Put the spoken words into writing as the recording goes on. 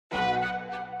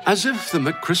As if the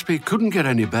McCrispy couldn't get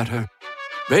any better,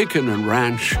 Bacon and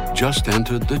Ranch just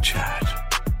entered the chat.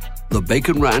 The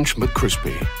Bacon Ranch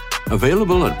McCrispy,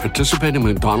 available at participating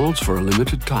McDonald's for a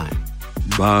limited time.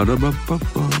 Ba-da-ba-ba-ba.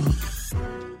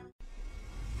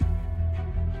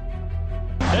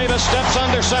 Davis steps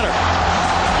under center.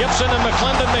 Gibson and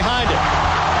McClendon behind him.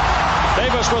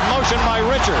 Davis with motion by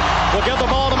Richard. Will give the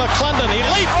ball to McClendon. He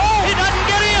leaps. Oh, he doesn't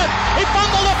get in. He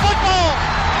fumbled the football.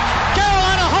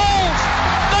 Carolina holds.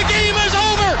 The game is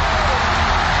over.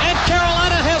 And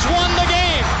Carolina has won the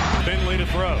game. Finley to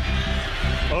throw.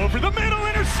 Over the middle,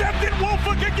 intercepted.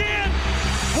 Wolford again.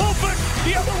 Wolford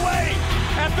the other way.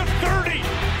 At the 30,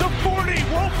 the 40.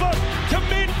 Wolford to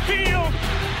midfield.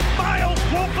 Miles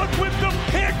Wolford with the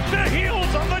pick. The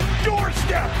heels on the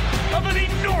doorstep of an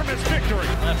enormous victory.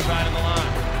 Left side of the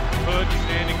line. Hood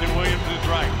standing to Williams'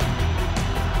 right.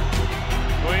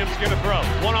 Williams going to throw.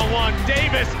 One-on-one.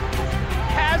 Davis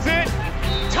has it.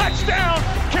 Touchdown.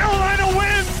 Carolina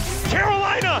wins.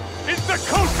 Carolina is the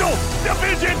Coastal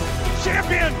Division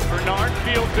champion. Bernard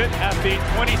fields it at the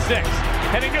 26.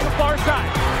 Heading to the far side.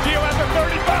 Gio at the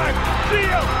 35.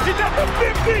 Gio, he's at the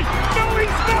 50. No, he's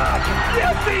not.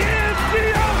 Yes, he is.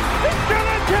 Gio is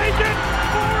going to take it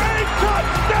for a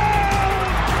touchdown.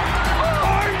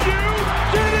 Are you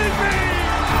kidding me?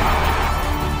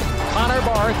 Connor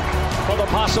Barth for the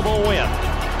possible win.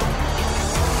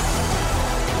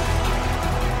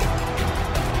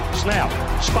 Snap,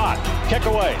 spot, kick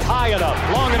away, high enough,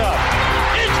 long enough.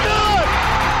 It's good!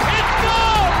 It's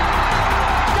good!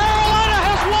 Carolina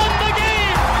has won the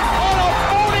game on a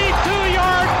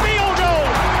 42-yard field goal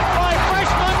by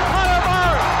freshman Connor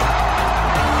Barth.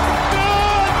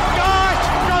 Good gosh,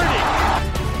 dirty.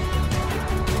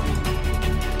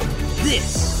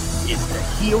 This is the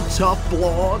Heel Tough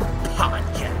Blog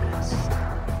Podcast.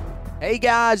 Hey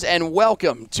guys, and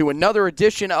welcome to another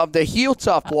edition of the Heel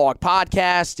Tough Blog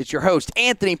Podcast. It's your host,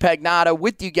 Anthony Pagnotta,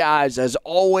 with you guys as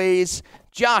always.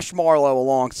 Josh Marlowe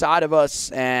alongside of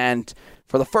us, and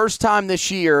for the first time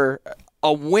this year,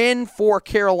 a win for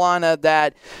Carolina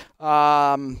that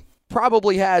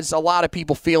probably has a lot of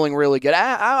people feeling really good.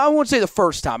 I won't say the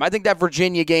first time. I think that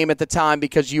Virginia game at the time,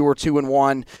 because you were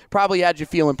 2-1, probably had you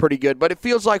feeling pretty good. But it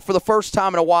feels like for the first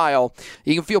time in a while,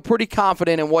 you can feel pretty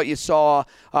confident in what you saw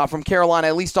from Carolina,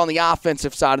 at least on the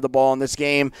offensive side of the ball in this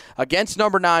game. Against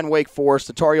number 9 Wake Forest,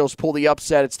 the Tar Heels pull the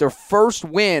upset. It's their first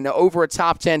win over a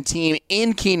top 10 team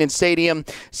in Kenan Stadium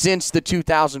since the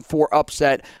 2004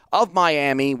 upset of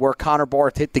Miami, where Connor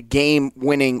Barth hit the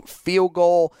game-winning field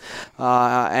goal.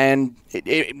 And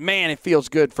it feels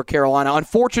good for Carolina.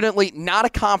 Unfortunately, not a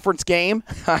conference game,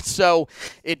 so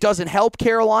it doesn't help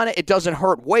Carolina. It doesn't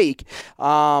hurt Wake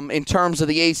in terms of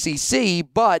the ACC,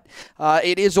 but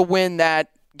it is a win that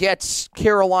gets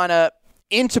Carolina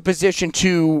into position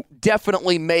to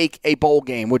definitely make a bowl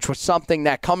game, which was something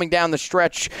that coming down the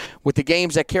stretch with the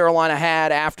games that Carolina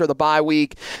had after the bye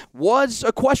week was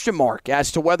a question mark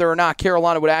as to whether or not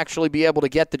Carolina would actually be able to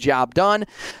get the job done.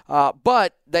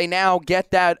 But they now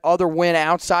get that other win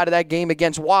outside of that game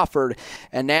against Wofford,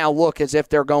 and now look as if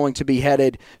they're going to be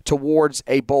headed towards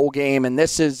a bowl game. And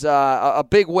this is a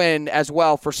big win as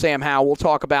well for Sam Howell. We'll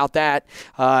talk about that,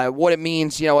 what it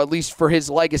means, at least for his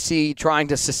legacy, trying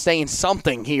to sustain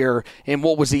something here in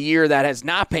what was a year that has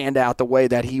not panned out the way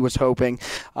that he was hoping.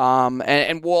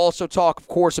 And we'll also talk, of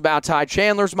course, about Ty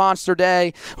Chandler's Monster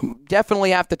Day.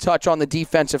 Definitely have to touch on the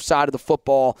defensive side of the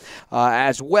football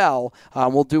as well.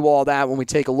 We'll do all that when we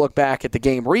take a look back at the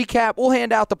game recap. We'll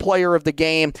hand out the player of the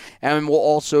game, and we'll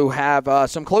also have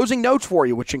some closing notes for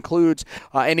you, which includes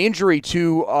an injury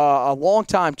to a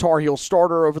longtime Tar Heel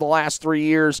starter over the last 3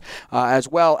 years, as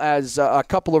well as a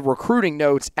couple of recruiting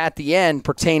notes at the end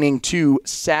pertaining to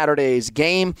Saturday's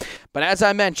game. But as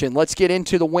I mentioned, let's get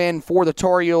into the win for the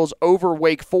Tar Heels over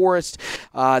Wake Forest.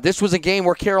 This was a game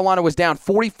where Carolina was down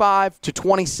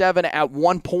 45-27 at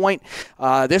one point.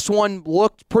 This one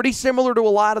looked pretty similar to a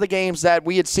lot of the games that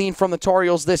we had seen from the Tar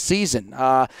Heels this season,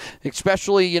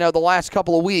 especially the last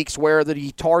couple of weeks where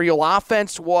the Tar Heel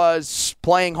offense was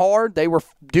playing hard. They were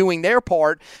doing their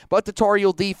part, but the Tar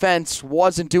Heel defense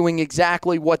wasn't doing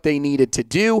exactly what they needed to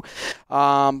do.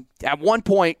 At one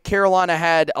point, Carolina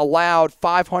had allowed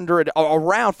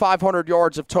around 500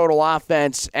 yards of total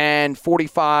offense and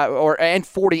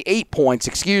 48 points,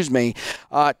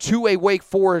 to a Wake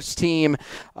Forest team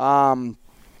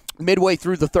midway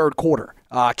through the third quarter.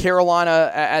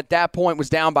 Carolina at that point was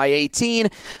down by 18.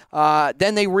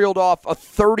 Then they reeled off a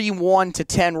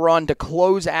 31-10 run to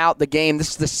close out the game. This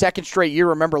is the second straight year.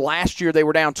 Remember, last year they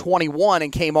were down 21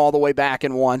 and came all the way back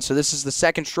and won. So this is the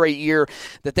second straight year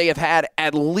that they have had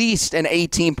at least an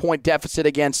 18-point deficit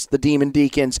against the Demon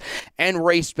Deacons and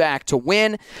raced back to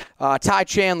win. Ty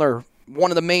Chandler, one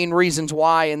of the main reasons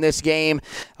why in this game,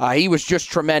 he was just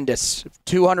tremendous.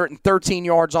 213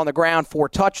 yards on the ground, 4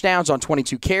 touchdowns on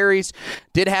 22 carries.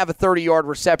 Did have a 30-yard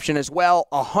reception as well.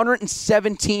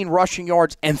 117 rushing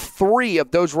yards, and 3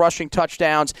 of those rushing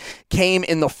touchdowns came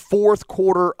in the fourth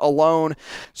quarter alone.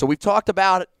 So we've talked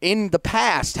about in the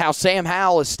past how Sam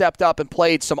Howell has stepped up and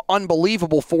played some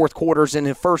unbelievable fourth quarters in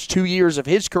the first 2 years of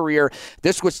his career.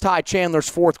 This was Ty Chandler's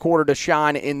fourth quarter to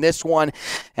shine in this one,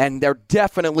 and there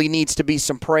definitely needs to be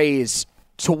some praise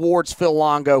towards Phil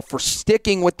Longo for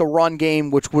sticking with the run game,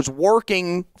 which was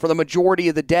working for the majority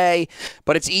of the day.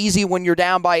 But it's easy when you're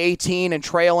down by 18 and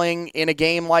trailing in a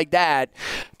game like that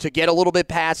to get a little bit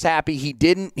pass happy. He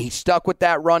didn't. He stuck with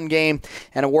that run game,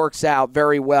 and it works out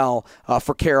very well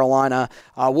for Carolina.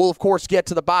 We'll, of course, get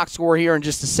to the box score here in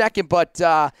just a second, but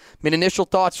initial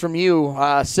thoughts from you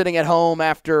sitting at home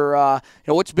after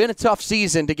what's been a tough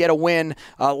season to get a win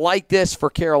like this for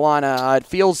Carolina.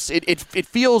 It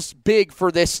feels big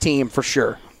for this team for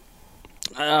sure.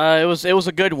 It was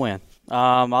a good win.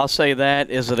 I'll say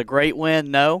that. Is it a great win?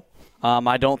 No.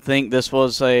 I don't think this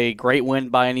was a great win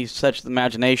by any stretch of the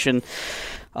imagination.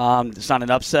 It's not an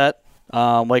upset.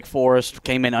 Wake Forest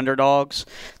came in underdogs.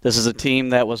 This is a team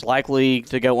that was likely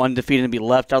to go undefeated and be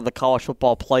left out of the college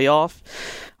football playoff.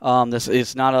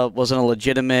 This wasn't a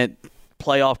legitimate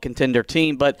playoff contender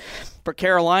team, but for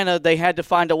Carolina, they had to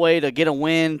find a way to get a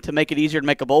win to make it easier to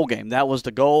make a bowl game. That was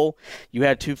the goal. You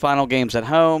had 2 final games at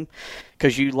home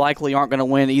because you likely aren't going to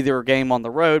win either game on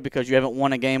the road because you haven't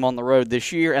won a game on the road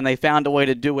this year, and they found a way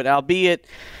to do it, albeit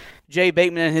Jay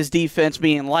Bateman and his defense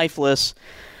being lifeless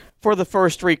for the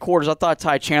first 3 quarters. I thought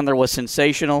Ty Chandler was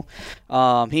sensational.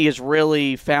 He has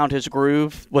really found his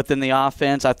groove within the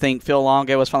offense. I think Phil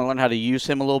Longo has finally learned how to use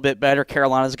him a little bit better.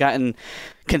 Carolina's gotten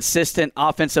consistent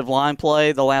offensive line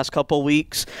play the last couple of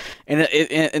weeks. And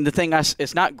the thing,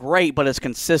 it's not great, but it's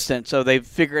consistent. So they've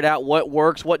figured out what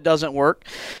works, what doesn't work,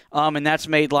 and that's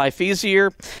made life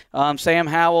easier. Sam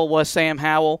Howell was Sam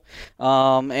Howell,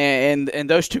 and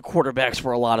those 2 quarterbacks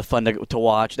were a lot of fun to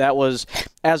watch. That was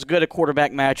as good a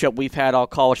quarterback matchup we've had all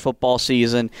college football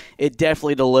season. It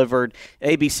definitely delivered.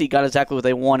 ABC got exactly what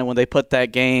they wanted when they put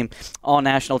that game on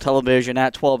national television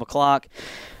at 12 o'clock.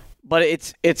 But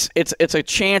it's a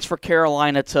chance for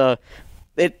Carolina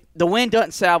the win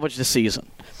doesn't salvage the season.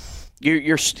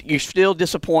 You're still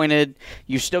disappointed.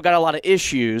 You've still got a lot of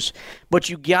issues, but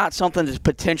you got something to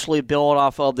potentially build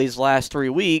off of these last 3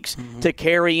 weeks to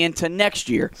carry into next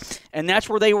year. And that's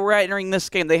where they were entering this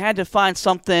game. They had to find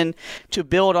something to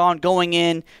build on going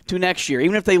into next year.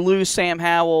 Even if they lose Sam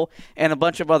Howell and a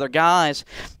bunch of other guys,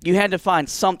 you had to find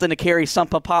something to carry some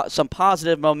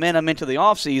positive momentum into the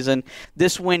offseason.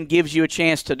 This win gives you a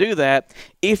chance to do that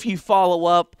if you follow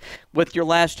up with your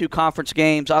last 2 conference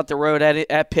games out the road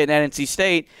at Pitt and NC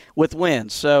State with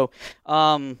wins. So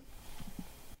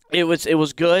it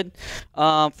was good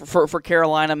for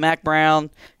Carolina. Mack Brown,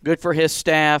 good for his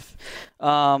staff.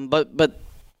 But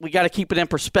we got to keep it in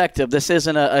perspective. This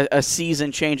isn't a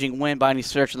season-changing win by any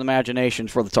stretch of the imagination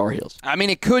for the Tar Heels. I mean,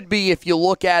 it could be if you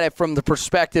look at it from the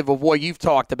perspective of what you've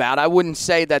talked about. I wouldn't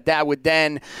say that would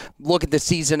then look at the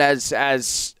season as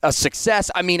a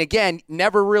success. I mean, again,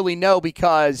 never really know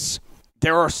because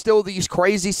there are still these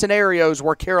crazy scenarios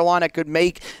where Carolina could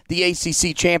make the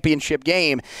ACC championship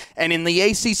game. And in the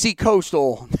ACC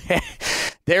Coastal,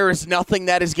 there is nothing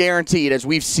that is guaranteed, as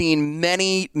we've seen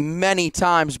many, many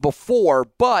times before.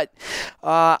 But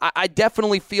I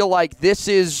definitely feel like this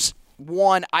is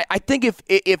one. I think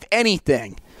if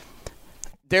anything,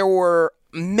 there were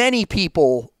many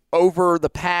people over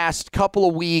the past couple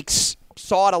of weeks,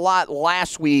 saw it a lot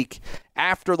last week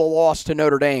after the loss to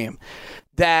Notre Dame,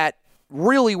 that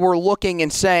really were looking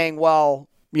and saying, well,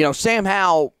 Sam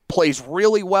Howell plays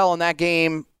really well in that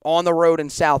game on the road in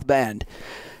South Bend.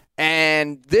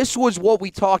 And this was what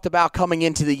we talked about coming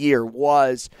into the year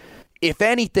was, if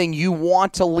anything, you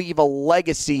want to leave a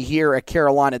legacy here at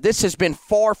Carolina. This has been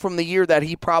far from the year that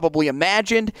he probably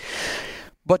imagined,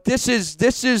 but this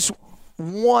is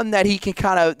one that he can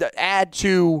kind of add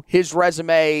to his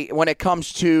resume when it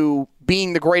comes to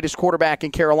being the greatest quarterback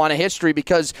in Carolina history,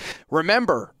 because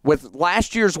remember, with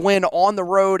last year's win on the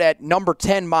road at number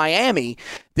 10 Miami,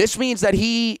 This means that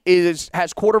he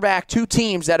has quarterbacked 2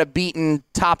 teams that have beaten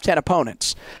top 10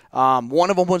 opponents. One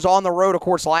of them was on the road, of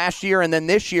course, last year, and then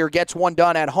this year gets one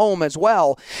done at home as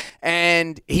well.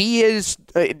 And he is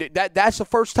that's the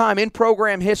first time in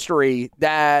program history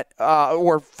that,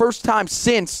 or first time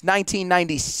since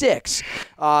 1996,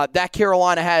 that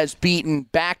Carolina has beaten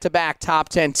back-to-back top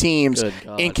 10 teams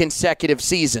in consecutive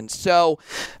seasons. So,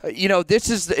 this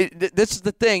is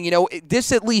the thing.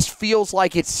 This at least feels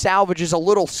like it salvages a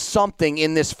little something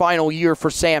in this final year for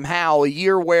Sam Howell, a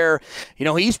year where,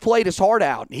 he's played his heart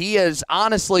out. He is,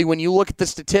 honestly, when you look at the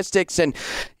statistics and,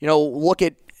 look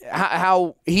at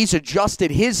how he's adjusted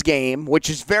his game,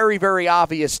 which is very, very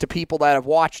obvious to people that have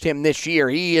watched him this year.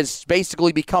 He has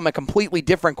basically become a completely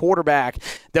different quarterback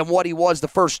than what he was the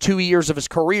first 2 years of his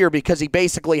career because he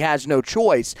basically has no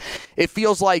choice. It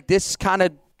feels like this kind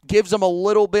of gives him a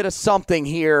little bit of something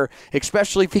here,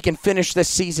 especially if he can finish this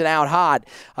season out hot.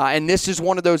 And this is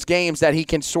one of those games that he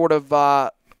can sort of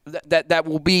that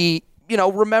will be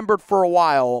remembered for a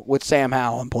while with Sam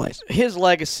Howell in place. His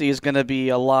legacy is going to be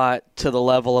a lot to the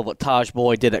level of what Taj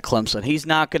Boyd did at Clemson. He's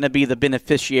not going to be the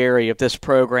beneficiary if this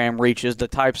program reaches the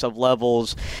types of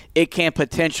levels it can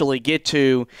potentially get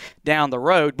to down the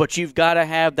road, but you've got to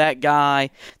have that guy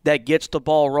that gets the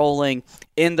ball rolling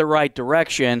in the right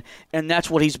direction, and that's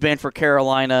what he's been for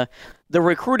Carolina. The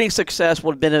recruiting success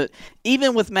would have been,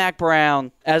 even with Mack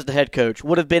Brown as the head coach,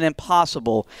 would have been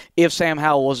impossible if Sam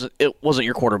Howell wasn't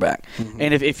your quarterback. Mm-hmm.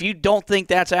 And if you don't think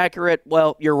that's accurate,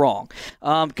 well, you're wrong.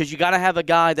 Because you got to have a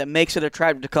guy that makes it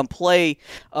attractive to come play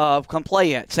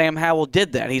at. Sam Howell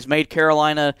did that. He's made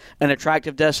Carolina an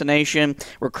attractive destination.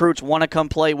 Recruits want to come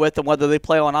play with them, whether they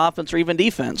play on offense or even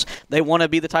defense. They want to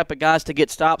be the type of guys to get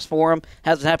stops for him.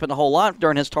 Hasn't happened a whole lot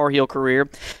during his Tar Heel career,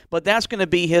 but that's going to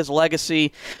be his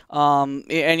legacy.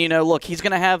 Look, he's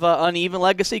going to have an uneven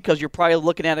legacy because you're probably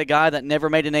looking at a guy that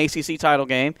never made an ACC title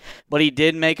game, but he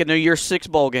did make a New Year's Six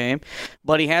bowl game,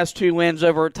 but he has 2 wins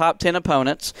over top 10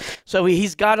 opponents. So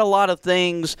he's got a lot of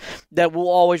things that we'll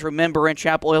always remember in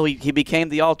Chapel Hill. He became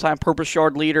the all-time purpose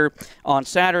yard leader on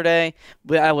Saturday.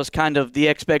 That was kind of the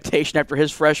expectation after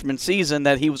his freshman season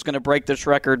that he was going to break this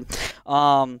record.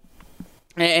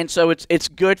 And so it's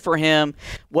good for him.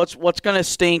 What's going to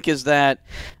stink is that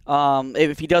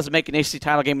if he doesn't make an ACC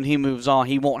title game and he moves on,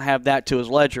 he won't have that to his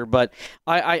ledger. But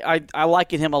I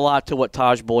liken him a lot to what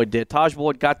Taj Boyd did. Taj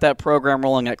Boyd got that program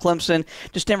rolling at Clemson,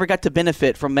 just never got to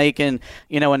benefit from making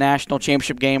a national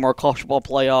championship game or a college football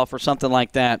playoff or something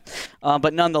like that.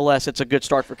 But nonetheless, it's a good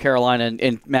start for Carolina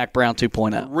and Mack Brown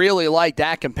 2.0. Really like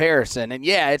that comparison. And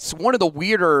yeah, it's one of the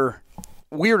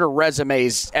weirder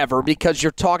resumes ever because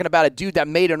you're talking about a dude that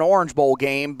made an Orange Bowl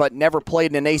game but never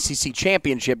played in an ACC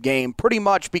championship game, pretty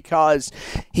much because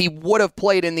he would have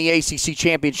played in the ACC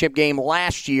championship game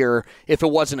last year if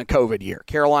it wasn't a COVID year.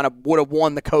 Carolina would have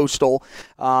won the Coastal,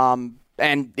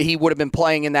 and he would have been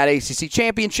playing in that ACC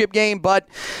championship game, but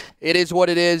it is what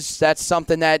it is. That's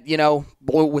something that,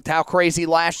 with how crazy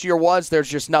last year was, there's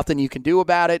just nothing you can do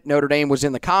about it. Notre Dame was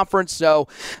in the conference, so,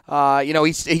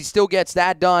 he still gets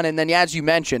that done. And then, as you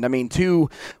mentioned, 2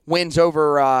 wins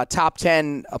over top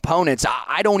 10 opponents.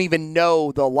 I don't even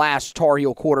know the last Tar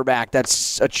Heel quarterback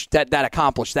that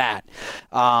accomplished that.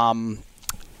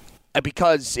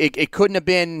 Because it couldn't have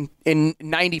been in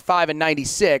 95 and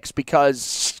 96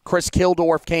 because Chris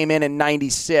Kildorf came in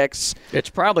 96. It's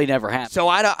probably never happened. So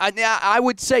I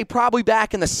would say probably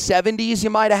back in the 70s you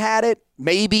might have had it.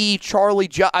 Maybe Charlie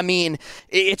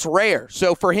it's rare.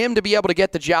 So for him to be able to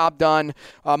get the job done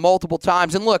multiple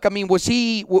times, and look, was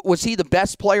he the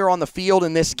best player on the field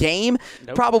in this game?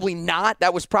 Nope. Probably not.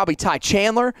 That was probably Ty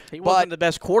Chandler. He wasn't the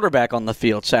best quarterback on the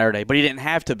field Saturday, but he didn't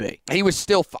have to be. He was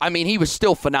still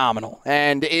phenomenal.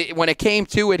 And when it came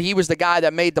to it, he was the guy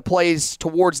that made the plays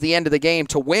towards the end of the game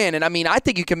to win. And I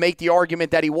think you can make the argument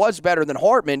that he was better than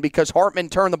Hartman because Hartman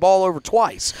turned the ball over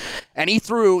twice. And he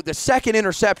threw the second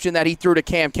interception that he threw to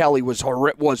Cam Kelly was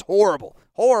horrible.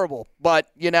 But,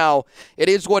 it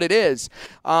is what it is.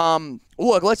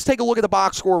 Look, let's take a look at the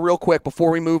box score real quick before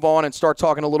we move on and start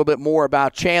talking a little bit more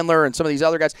about Chandler and some of these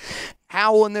other guys.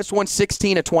 Howell in this one,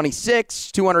 16 of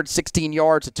 26, 216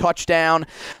 yards, a touchdown,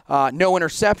 no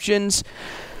interceptions.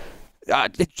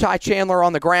 Ty Chandler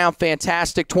on the ground,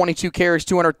 fantastic. 22 carries,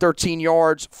 213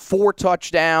 yards, 4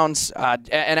 touchdowns. And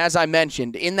as I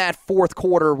mentioned, in that fourth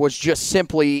quarter was just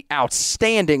simply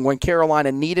outstanding when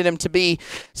Carolina needed him to be.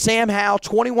 Sam Howell,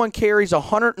 21 carries,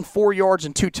 104 yards,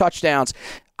 and 2 touchdowns.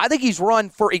 I think he's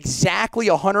run for exactly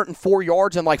 104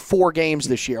 yards in like 4 games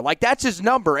this year. Like, that's his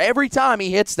number every time he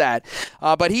hits that.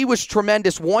 But he was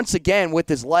tremendous once again with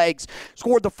his legs.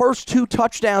 Scored the first 2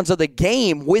 touchdowns of the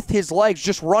game with his legs,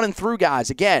 just running through guys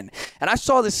again. And I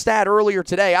saw this stat earlier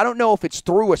today. I don't know if it's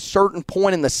through a certain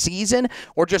point in the season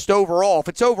or just overall. If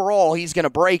it's overall, he's going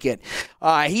to break it.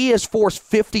 He has forced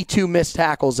 52 missed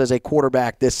tackles as a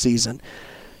quarterback this season.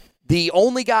 The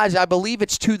only guys, I believe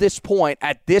it's to this point,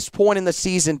 at this point in the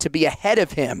season, to be ahead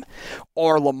of him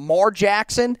are Lamar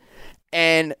Jackson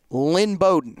and Lynn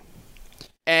Bowden.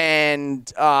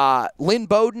 And Lynn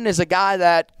Bowden is a guy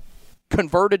that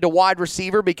converted to wide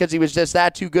receiver because he was just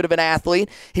that too good of an athlete.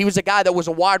 He was a guy that was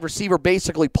a wide receiver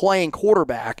basically playing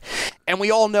quarterback. And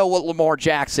we all know what Lamar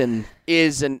Jackson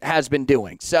is and has been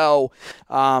doing. So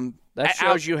that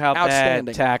shows you how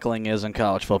bad tackling is in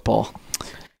college football.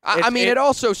 It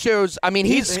also shows,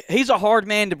 he's a hard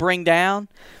man to bring down,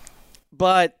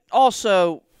 but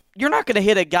also you're not going to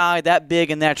hit a guy that big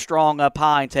and that strong up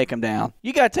high and take him down.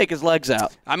 You got to take his legs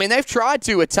out. They've tried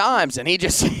to at times, and he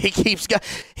keeps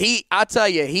I tell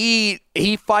you,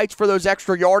 he fights for those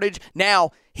extra yardage. Now,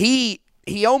 he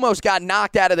almost got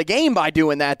knocked out of the game by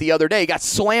doing that the other day. He got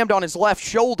slammed on his left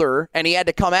shoulder, and he had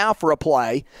to come out for a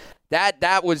play.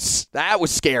 That was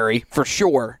scary for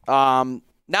sure.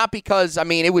 Not because,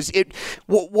 it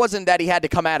wasn't that he had to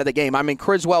come out of the game.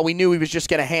 Criswell, we knew he was just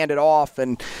going to hand it off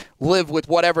and live with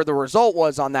whatever the result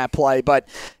was on that play. But,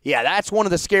 yeah, that's one of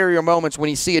the scarier moments when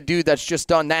you see a dude that's just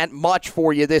done that much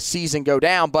for you this season go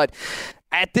down. But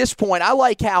at this point, I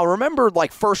like how, remember,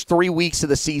 first 3 weeks of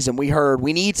the season, we heard,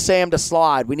 we need Sam to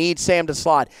slide. We need Sam to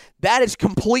slide. That is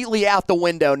completely out the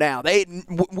window now.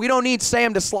 We don't need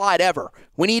Sam to slide ever.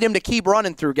 We need him to keep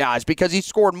running through guys because he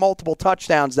scored multiple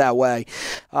touchdowns that way.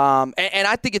 And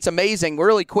I think it's amazing,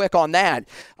 really quick on that.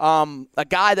 A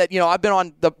guy that, I've been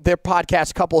on their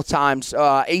podcast a couple of times,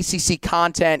 ACC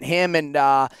Content, him and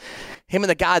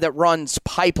the guy that runs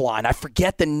Pipeline. I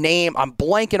forget the name. I'm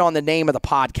blanking on the name of the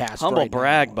podcast. Humble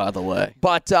brag, by the way.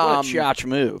 But what a shot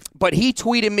move. But he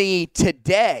tweeted me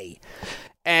today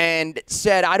and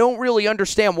said, I don't really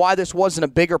understand why this wasn't a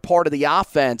bigger part of the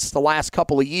offense the last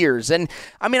couple of years. And,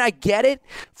 I get it.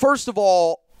 First of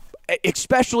all,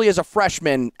 especially as a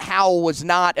freshman, Howell was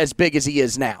not as big as he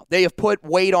is now. They have put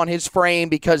weight on his frame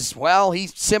because, well, he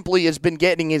simply has been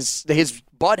getting his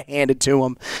butt handed to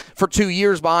him for 2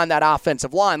 years behind that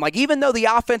offensive line. Even though the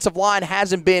offensive line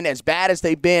hasn't been as bad as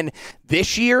they've been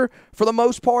this year for the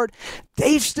most part,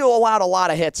 they've still allowed a lot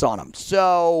of hits on him.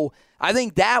 So I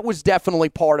think that was definitely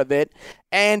part of it.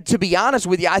 And to be honest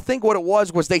with you, I think what it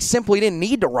was they simply didn't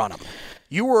need to run him.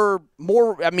 You were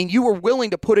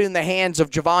willing to put it in the hands of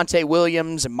Javonte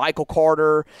Williams and Michael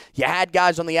Carter. You had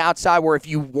guys on the outside where if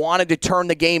you wanted to turn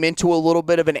the game into a little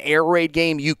bit of an air raid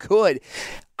game, you could.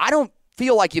 I don't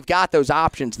feel like you've got those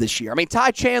options this year.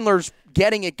 Ty Chandler's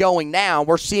getting it going now.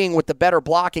 We're seeing with the better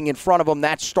blocking in front of him,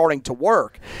 that's starting to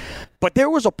work. But there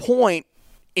was a point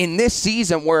in this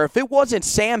season where if it wasn't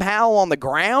Sam Howell on the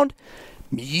ground,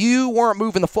 you weren't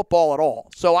moving the football at all.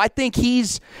 So I think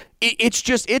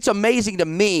it's amazing to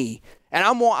me, and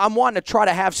I'm wanting to try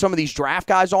to have some of these draft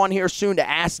guys on here soon to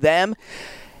ask them,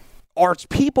 are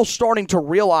people starting to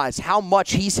realize how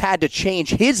much he's had to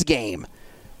change his game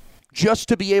just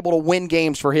to be able to win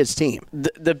games for his team?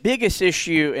 The biggest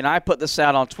issue, and I put this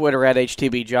out on Twitter at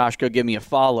HTBJosh, go give me a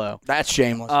follow. That's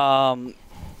shameless.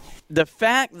 The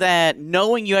fact that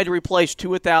knowing you had to replace 2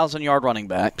 1,000-yard running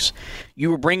backs,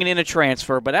 you were bringing in a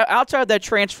transfer, but outside of that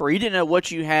transfer, you didn't know what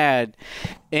you had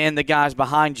and the guys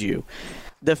behind you.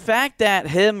 The fact that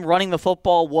him running the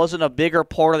football wasn't a bigger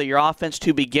part of your offense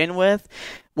to begin with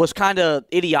was kind of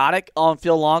idiotic on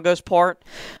Phil Longo's part.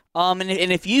 And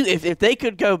if they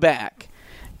could go back,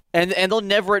 and they'll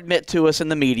never admit to us in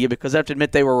the media because they have to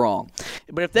admit they were wrong.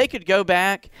 But if they could go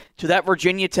back to that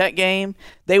Virginia Tech game,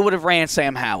 they would have ran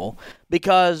Sam Howell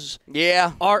because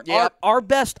our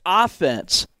best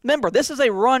offense. Remember, this is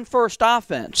a run-first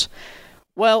offense.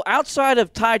 Well, outside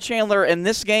of Ty Chandler in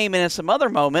this game and in some other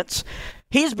moments,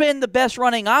 he's been the best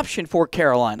running option for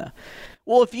Carolina.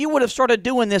 Well, if you would have started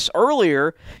doing this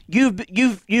earlier,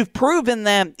 you've proven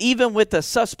that even with the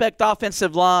suspect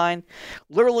offensive line,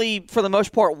 literally for the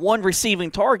most part one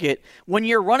receiving target, when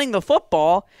you're running the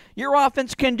football, your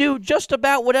offense can do just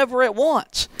about whatever it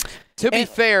wants. To be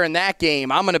fair, in that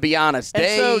game, I'm going to be honest.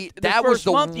 That was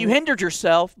the month you hindered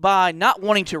yourself by not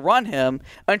wanting to run him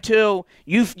until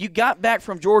you got back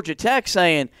from Georgia Tech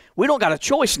saying, we don't got a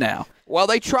choice now. Well,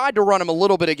 they tried to run him a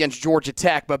little bit against Georgia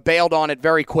Tech, but bailed on it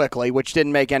very quickly, which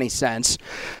didn't make any sense.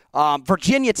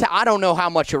 Virginia Tech, I don't know how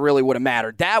much it really would have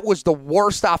mattered. That was the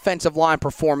worst offensive line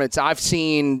performance I've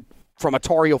seen from a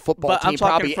Tar Heel football team I'm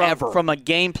talking probably ever. From a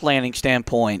game planning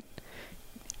standpoint.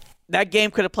 That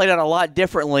game could have played out a lot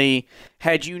differently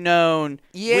had you known,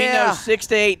 we know 6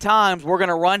 to 8 times we're going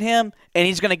to run him and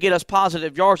he's going to get us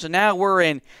positive yards. And now we're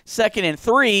in 2nd and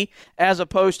 3 as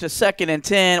opposed to 2nd and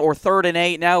 10 or 3rd and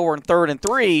 8. Now we're in 3rd and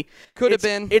 3. Could have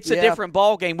been. It's a different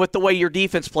ball game with the way your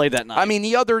defense played that night. I mean,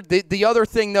 the other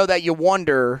thing, though, that you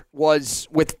wonder was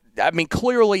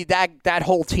clearly that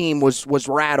whole team was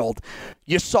rattled.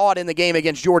 You saw it in the game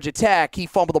against Georgia Tech. He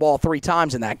fumbled the ball 3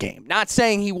 times in that game. Not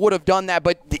saying he would have done that,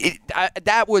 but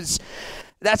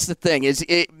that's the thing.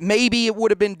 Maybe it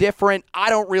would have been different. I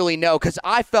don't really know because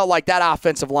I felt like that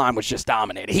offensive line was just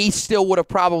dominated. He still would have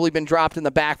probably been dropped in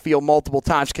the backfield multiple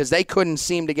times because they couldn't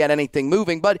seem to get anything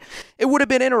moving. But it would have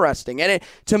been interesting. And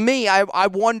to me, I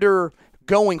wonder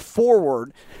going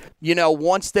forward,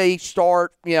 once they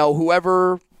start,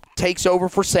 whoever takes over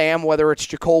for Sam, whether it's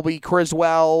Jacoby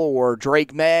Criswell or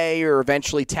Drake May or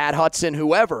eventually Tad Hudson,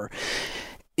 whoever.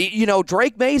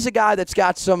 Drake May's a guy that's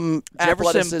got some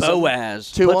athleticism. Jefferson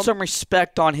Boaz. Put some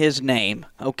respect on his name,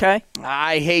 okay?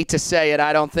 I hate to say it.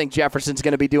 I don't think Jefferson's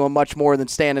going to be doing much more than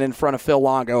standing in front of Phil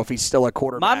Longo if he's still a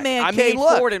quarterback. My man Cade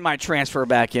Fortin might transfer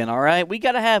back in, all right? We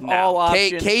got to have all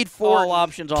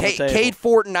options on the table. Cade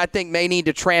Fortin, I think, may need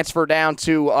to transfer down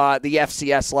to the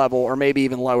FCS level or maybe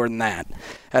even lower than that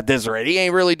at this rate. He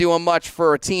ain't really doing much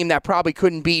for a team that probably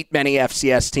couldn't beat many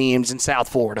FCS teams in South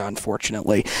Florida,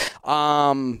 unfortunately.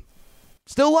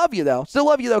 Still love you though,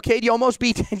 Cade. You almost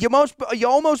beat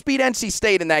NC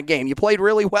State in that game. You played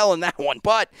really well in that one,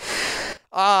 but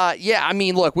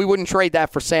look, we wouldn't trade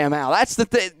that for Sam Howell. That's the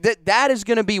thing. That is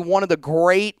going to be one of the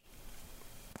great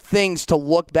things to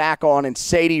look back on and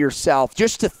say to yourself,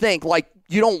 just to think like.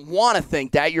 You don't want to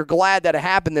think that. You're glad that it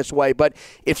happened this way. But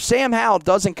if Sam Howell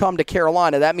doesn't come to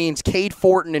Carolina, that means Cade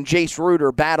Fortin and Jace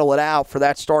Ruder battle it out for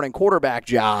that starting quarterback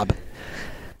job.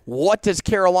 What does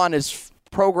Carolina's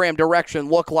program direction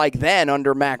look like then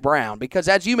under Mack Brown? Because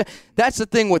that's the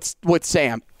thing with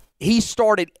Sam. He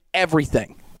started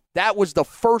everything. That was the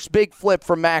first big flip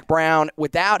from Mack Brown.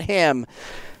 Without him,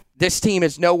 this team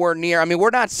is nowhere near. I mean, we're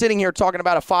not sitting here talking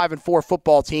about a 5-4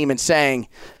 football team and saying,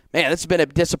 man, this has been a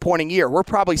disappointing year. We're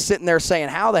probably sitting there saying,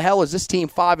 how the hell is this team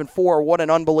 5-4? What an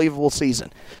unbelievable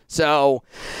season. So,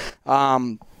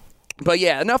 but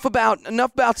yeah, enough about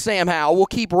Sam Howell. We'll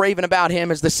keep raving about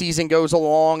him as the season goes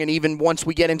along, and even once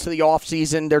we get into the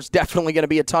offseason, there's definitely going to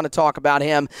be a ton of talk about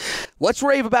him. Let's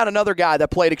rave about another guy that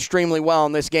played extremely well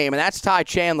in this game, and that's Ty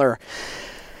Chandler.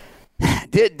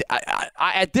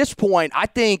 At this point, I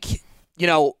think,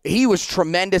 he was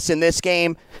tremendous in this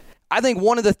game. I think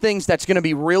one of the things that's going to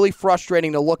be really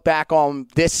frustrating to look back on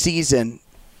this season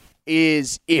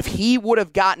is if he would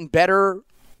have gotten better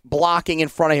blocking in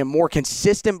front of him, more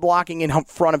consistent blocking in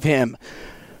front of him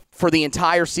for the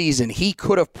entire season, he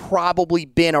could have probably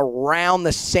been around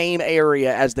the same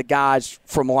area as the guys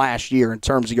from last year in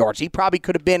terms of yards. He probably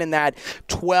could have been in that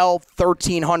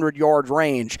 1,300 yard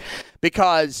range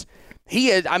because he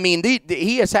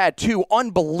has had 2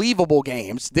 unbelievable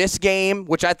games. This game,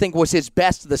 which I think was his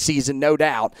best of the season, no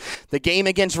doubt. The game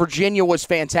against Virginia was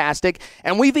fantastic.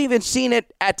 And we've even seen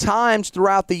it at times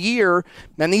throughout the year.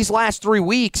 And these last 3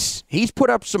 weeks, he's put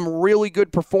up some really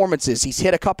good performances. He's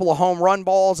hit a couple of home run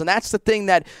balls. And that's the thing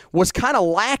that was kind of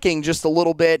lacking just a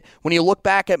little bit when you look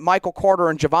back at Michael Carter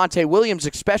and Javonte Williams,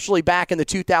 especially back in the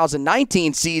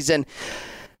 2019 season.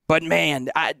 But, man,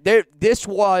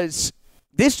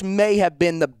 this may have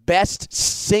been the best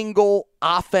single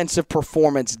offensive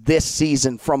performance this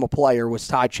season from a player was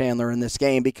Ty Chandler in this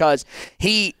game because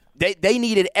they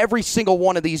needed every single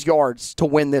one of these yards to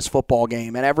win this football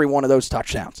game and every one of those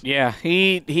touchdowns. Yeah,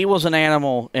 he was an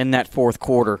animal in that fourth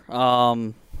quarter.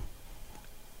 I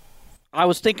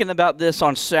was thinking about this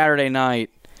on Saturday night,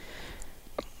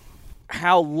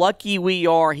 how lucky we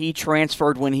are he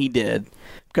transferred when he did.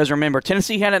 Because remember,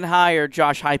 Tennessee hadn't hired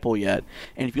Josh Heupel yet.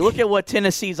 And if you look at what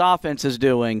Tennessee's offense is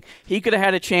doing, he could have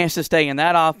had a chance to stay in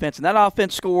that offense. And that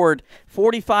offense scored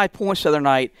 45 points the other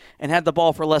night and had the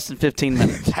ball for less than 15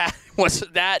 minutes.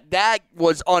 That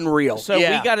was unreal. So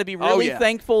we got to be really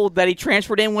thankful that he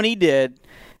transferred in when he did.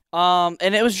 And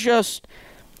it was just,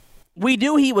 we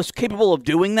knew he was capable of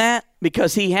doing that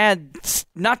because he had,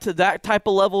 not to that type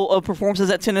of level of performances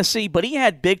at Tennessee, but he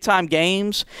had big-time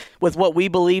games with what we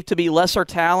believe to be lesser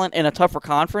talent in a tougher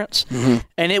conference. Mm-hmm.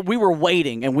 And we were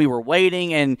waiting,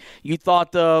 and you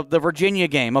thought the Virginia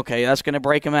game, okay, that's going to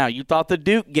break him out. You thought the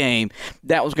Duke game,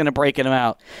 that was going to break him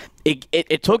out.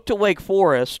 It took to Wake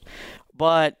Forest,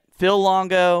 but Phil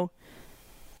Longo,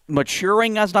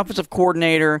 maturing as an offensive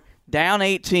coordinator, down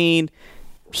 18,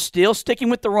 still sticking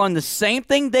with the run, the same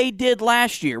thing they did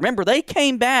last year. Remember, they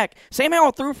came back. Sam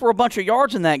Howell threw for a bunch of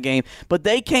yards in that game, but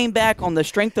they came back on the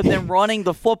strength of them running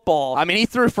the football. I mean, he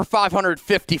threw for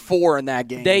 554 in that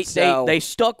game. They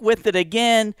stuck with it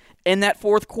again. In that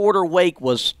fourth quarter, Wake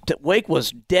was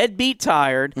deadbeat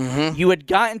tired. Mm-hmm. You had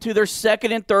gotten to their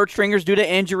second and third stringers due to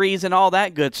injuries and all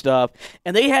that good stuff,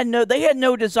 and they had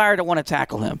no desire to want to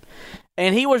tackle him.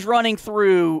 And he was running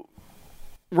through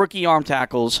rookie arm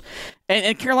tackles,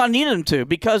 and Carolina needed him to,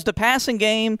 because the passing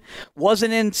game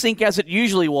wasn't in sync as it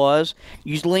usually was.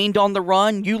 You leaned on the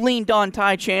run. You leaned on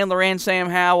Ty Chandler and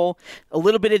Sam Howell, a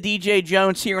little bit of DJ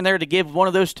Jones here and there to give one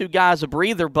of those two guys a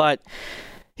breather, but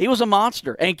he was a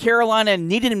monster, and Carolina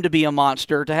needed him to be a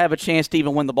monster to have a chance to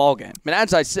even win the ball game. I mean,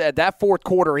 as I said, that fourth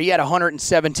quarter, he had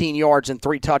 117 yards and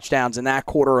 3 touchdowns in that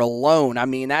quarter alone. I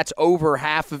mean, that's over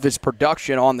half of his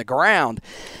production on the ground.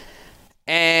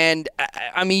 And,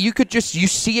 I mean, you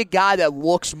see a guy that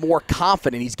looks more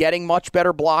confident. He's getting much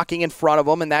better blocking in front of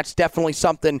him, and that's definitely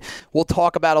something we'll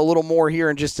talk about a little more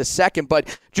here in just a second.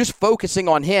 But just focusing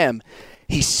on him,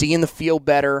 he's seeing the field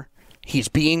better. He's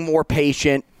being more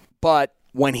patient. But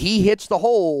when he hits the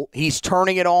hole, he's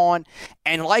turning it on.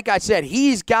 And like I said,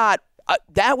 he's got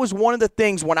that was one of the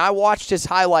things when I watched his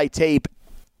highlight tape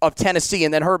of Tennessee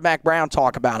and then heard Mack Brown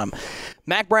talk about him.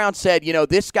 Mack Brown said,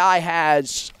 this guy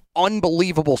has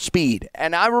unbelievable speed.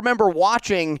 And I remember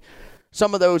watching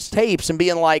some of those tapes and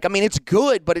being like, I mean, it's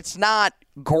good, but it's not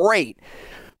great.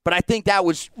 But I think that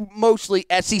was mostly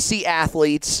SEC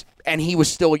athletes, and he was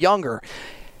still younger.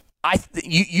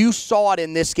 You saw it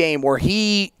in this game where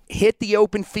he hit the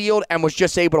open field and was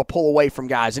just able to pull away from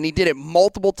guys, and he did it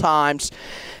multiple times.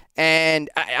 And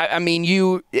I mean,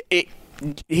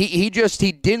 he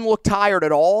didn't look tired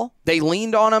at all. They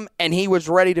leaned on him, and he was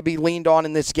ready to be leaned on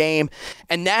in this game.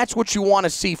 And that's what you want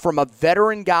to see from a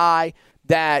veteran guy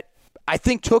that I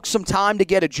think took some time to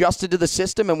get adjusted to the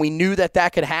system, and we knew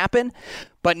that could happen.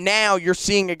 But now you're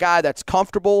seeing a guy that's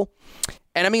comfortable.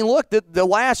 And, I mean, look, the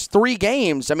last 3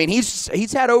 games, I mean,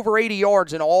 he's had over 80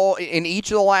 yards in each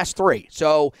of the last 3.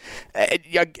 So,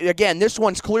 again, this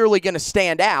one's clearly going to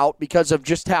stand out because of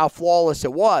just how flawless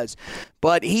it was.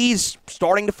 But he's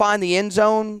starting to find the end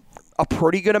zone a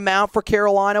pretty good amount for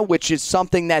Carolina, which is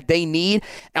something that they need.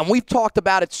 And we've talked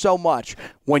about it so much.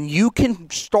 When you can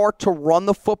start to run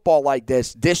the football like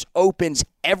this opens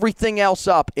everything else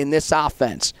up in this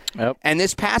offense. Yep. And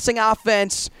this passing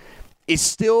offense is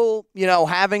still,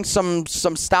 having some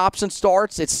stops and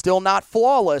starts. It's still not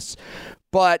flawless,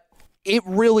 but it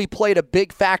really played a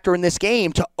big factor in this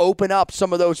game to open up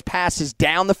some of those passes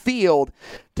down the field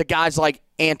to guys like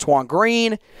Antoine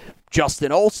Green,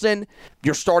 Justin Olsen.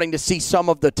 You're starting to see some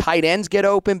of the tight ends get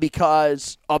open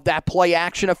because of that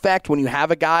play-action effect when you have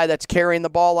a guy that's carrying the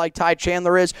ball like Ty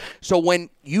Chandler is. So when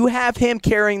you have him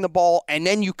carrying the ball and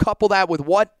then you couple that with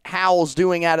what Howell's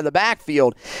doing out of the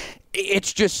backfield,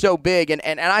 it's just so big, and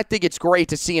I think it's great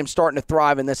to see him starting to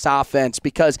thrive in this offense,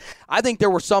 because I think there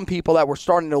were some people that were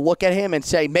starting to look at him and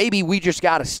say, maybe we just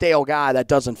got a stale guy that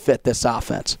doesn't fit this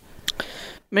offense. I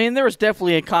mean, there was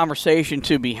definitely a conversation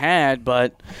to be had,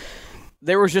 but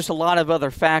there was just a lot of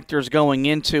other factors going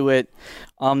into it.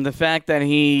 The fact that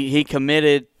he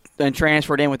committed and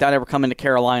transferred in without ever coming to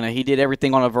Carolina. He did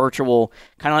everything on a virtual,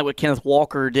 kind of like what Kenneth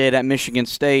Walker did at Michigan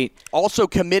State. Also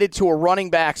committed to a running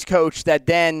backs coach that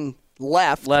then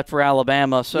left for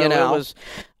Alabama. So it was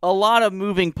a lot of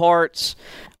moving parts.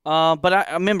 But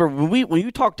I remember when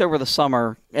you talked over the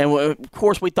summer, and of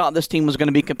course we thought this team was going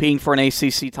to be competing for an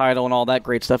ACC title and all that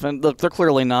great stuff, and look, they're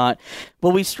clearly not. But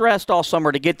we stressed all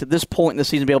summer to get to this point in the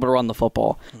season to be able to run the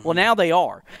football. Mm-hmm. Well, now they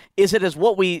are. Does it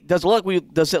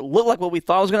look like what we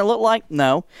thought it was going to look like?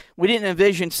 No. We didn't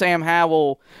envision Sam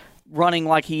Howell running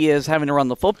like he is, having to run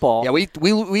the football. Yeah,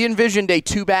 we envisioned a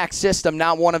 2-back system,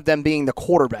 not one of them being the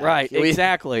quarterback. Right,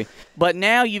 exactly. But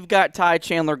now you've got Ty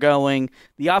Chandler going.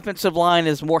 The offensive line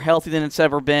is more healthy than it's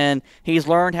ever been. He's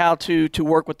learned how to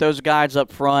work with those guys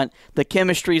up front. The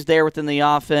chemistry's there within the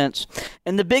offense.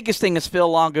 And the biggest thing is Phil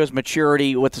Longo's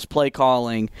maturity with his play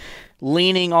calling,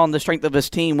 leaning on the strength of his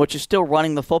team, which is still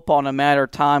running the football no matter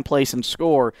time, place, and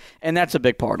score. And that's a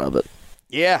big part of it.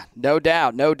 Yeah, no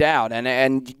doubt.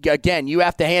 And again, you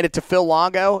have to hand it to Phil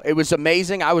Longo. It was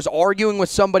amazing. I was arguing with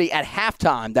somebody at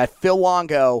halftime that Phil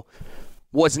Longo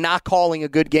was not calling a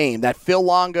good game, that Phil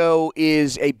Longo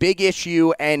is a big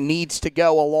issue and needs to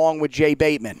go along with Jay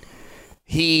Bateman.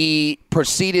 He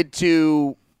proceeded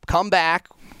to come back,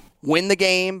 win the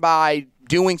game by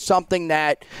doing something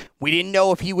that we didn't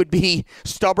know if he would be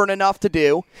stubborn enough to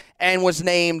do, and was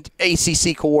named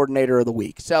ACC Coordinator of the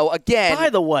Week. So, again... By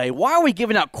the way, why are we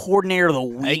giving out Coordinator of the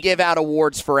Week? They give out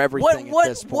awards for everything at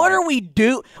this point. What are we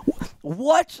doing?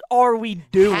 What are we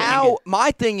doing?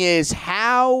 My thing is,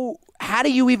 how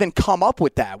do you even come up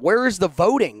with that? Where is the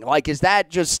voting? Like, is that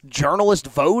just journalist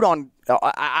vote on...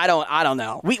 I don't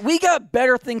know. We got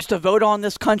better things to vote on in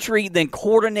this country than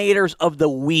coordinators of the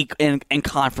week in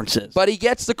conferences. But he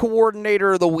gets the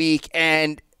coordinator of the week,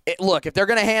 and look, if they're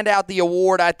going to hand out the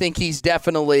award, I think he's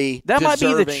definitely that might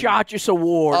be the Chachis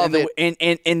Award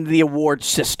in the award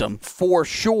system for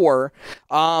sure.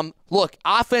 Look,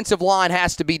 offensive line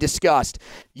has to be discussed.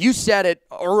 You said it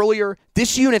earlier.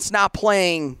 This unit's not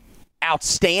playing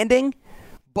outstanding,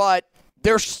 but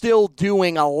they're still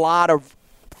doing a lot of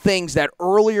things that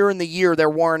earlier in the year they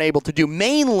weren't able to do,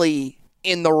 mainly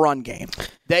in the run game.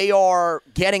 They are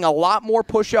getting a lot more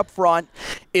push up front.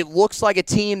 It looks like a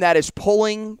team that is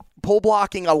pull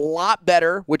blocking a lot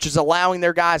better, which is allowing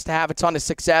their guys to have a ton of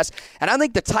success. And I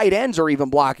think the tight ends are even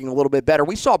blocking a little bit better.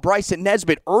 We saw Bryson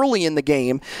Nesbitt early in the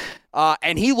game,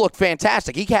 and he looked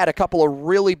fantastic. He had a couple of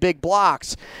really big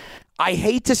blocks. I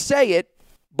hate to say it,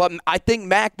 but I think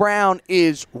Mack Brown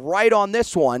is right on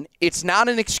this one. It's not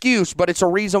an excuse, but it's a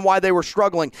reason why they were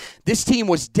struggling. This team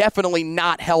was definitely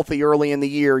not healthy early in the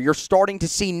year. You're starting to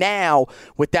see now,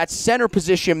 with that center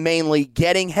position mainly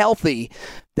getting healthy,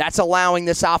 that's allowing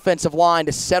this offensive line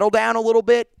to settle down a little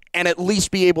bit and at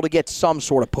least be able to get some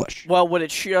sort of push. Well, what it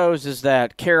shows is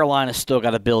that Carolina's still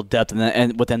got to build depth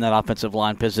within that offensive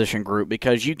line position group,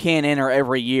 because you can't enter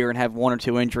every year and have one or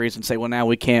two injuries and say, well, now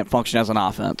we can't function as an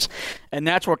offense. And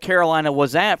that's where Carolina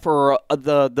was at for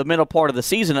the middle part of the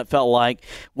season, it felt like,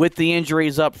 with the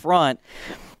injuries up front.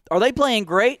 Are they playing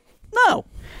great? No.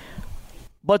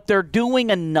 But they're doing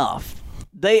enough.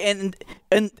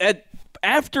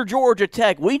 After Georgia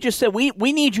Tech, we just said we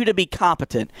need you to be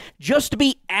competent, just to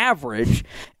be average,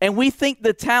 and we think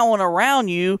the talent around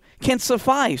you can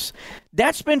suffice.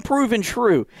 That's been proven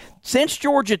true. Since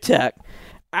Georgia Tech,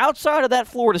 outside of that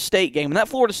Florida State game, and that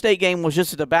Florida State game was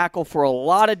just a debacle for a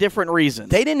lot of different reasons.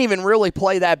 They didn't even really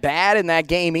play that bad in that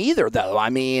game either, though. I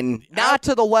mean, not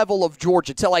to the level of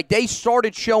Georgia Tech. Like, they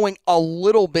started showing a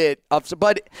little bit of,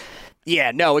 but...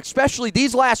 Yeah, no, especially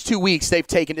these last 2 weeks they've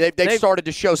started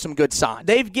to show some good signs.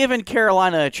 They've given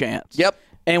Carolina a chance. Yep.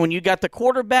 And when you got the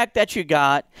quarterback that you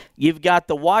got, you've got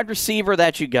the wide receiver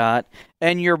that you got,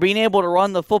 and you're being able to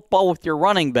run the football with your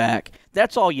running back,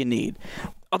 that's all you need.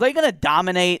 Are they going to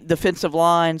dominate defensive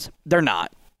lines? They're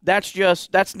not. That's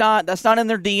not in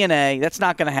their DNA. That's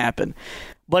not going to happen.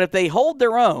 But if they hold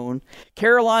their own,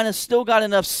 Carolina's still got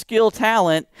enough skill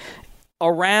talent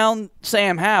around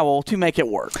Sam Howell to make it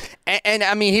work. And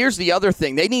I mean, here's the other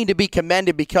thing. They need to be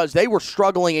commended because they were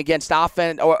struggling against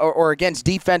offense or against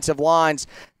defensive lines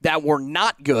that were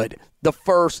not good the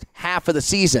first half of the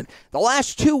season. The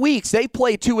last 2 weeks, they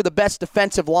played two of the best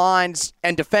defensive lines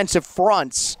and defensive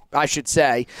fronts, I should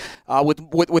say,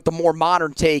 with the more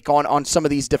modern take on some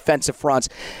of these defensive fronts.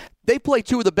 They play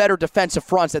two of the better defensive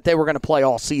fronts that they were going to play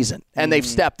all season, and they've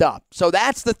stepped up. So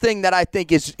that's the thing that I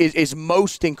think is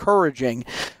most encouraging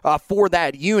for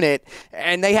that unit,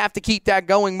 and they have to keep that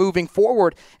going moving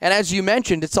forward. And as you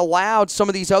mentioned, it's allowed some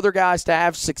of these other guys to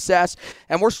have success,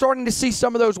 and we're starting to see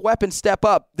some of those weapons step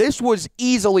up. This was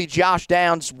easily Josh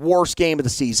Downs' worst game of the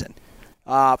season.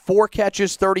 4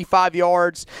 catches, 35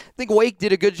 yards. I think Wake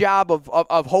did a good job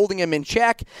of holding him in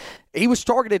check. He was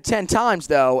targeted 10 times,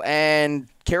 though, and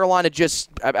Carolina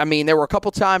there were a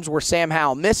couple times where Sam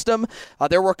Howell missed him.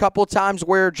 There were a couple of times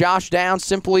where Josh Downs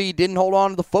simply didn't hold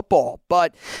on to the football.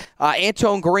 But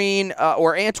Antoine Green,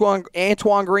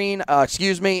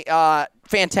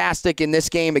 fantastic in this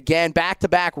game again.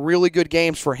 Back-to-back really good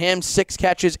games for him. 6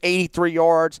 catches, 83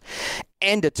 yards,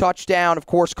 and a touchdown. Of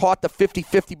course, caught the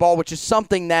 50-50 ball, which is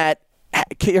something that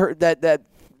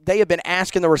they have been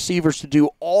asking the receivers to do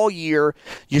all year.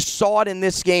 You saw it in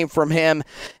this game from him.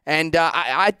 And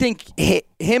I think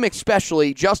him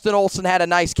especially, Justin Olsen had a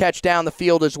nice catch down the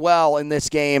field as well in this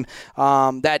game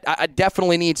that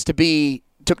definitely needs to be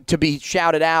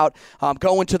shouted out,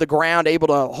 going to the ground, able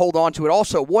to hold on to it.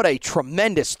 Also, what a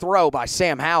tremendous throw by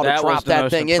Sam Howell to drop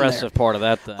that thing in there. That was the most impressive part of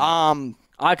that thing.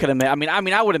 I could have made.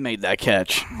 I would have made that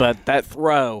catch, but that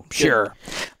throw, sure.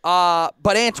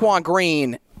 But Antoine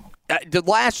Green, the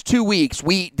last 2 weeks,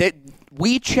 we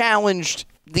challenged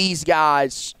these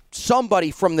guys,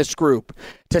 somebody from this group,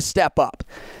 to step up,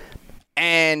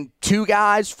 and 2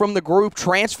 guys from the group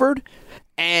transferred.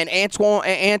 And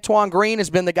Antoine Green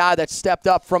has been the guy that stepped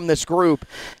up from this group.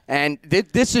 And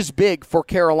this is big for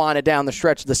Carolina down the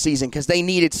stretch of the season because they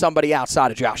needed somebody outside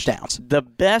of Josh Downs. The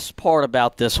best part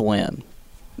about this win,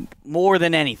 more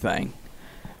than anything,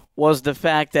 was the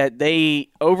fact that they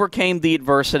overcame the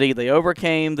adversity, they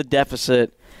overcame the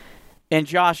deficit, and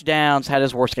Josh Downs had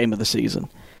his worst game of the season.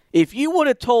 If you would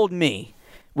have told me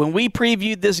when we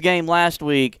previewed this game last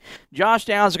week, Josh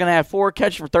Downs is going to have 4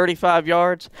 catches for 35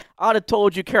 yards, I'd have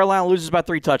told you Carolina loses by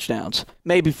 3 touchdowns,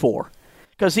 maybe 4,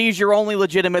 because he's your only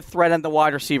legitimate threat in the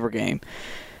wide receiver game.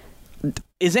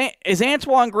 Is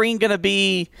Antoine Green going to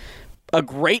be a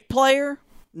great player?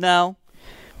 No.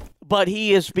 But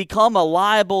he has become a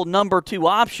liable number 2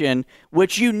 option,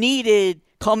 which you needed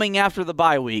coming after the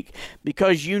bye week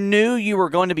because you knew you were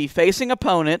going to be facing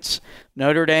opponents,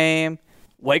 Notre Dame,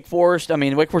 Wake Forest.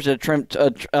 Wake Forest did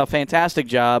a fantastic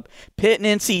job. Pitt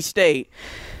and NC State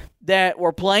that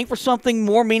were playing for something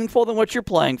more meaningful than what you're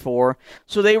playing for.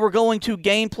 So they were going to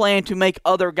game plan to make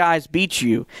other guys beat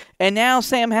you. And now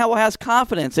Sam Howell has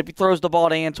confidence. If he throws the ball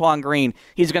to Antoine Green,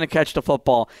 he's going to catch the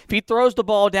football. If he throws the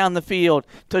ball down the field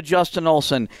to Justin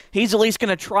Olsen, he's at least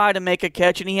going to try to make a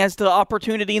catch, and he has the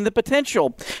opportunity and the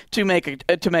potential to make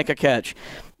a catch.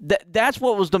 That's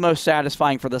what was the most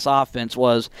satisfying for this offense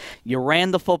was you ran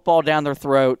the football down their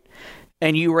throat,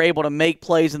 and you were able to make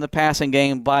plays in the passing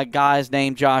game by guys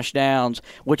named Josh Downs,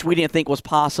 which we didn't think was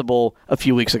possible a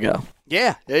few weeks ago.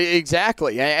 Yeah,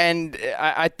 exactly. And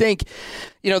I think,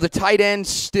 the tight ends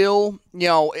still,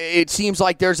 it seems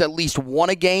like there's at least one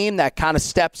a game that kind of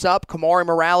steps up. Kamari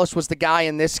Morales was the guy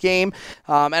in this game.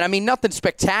 Nothing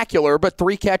spectacular, but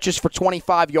 3 catches for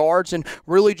 25 yards and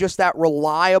really just that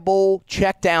reliable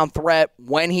check down threat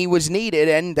when he was needed,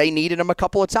 and they needed him a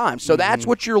couple of times. So that's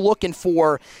what you're looking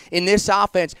for in this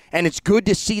offense, and it's good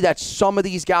to see that some of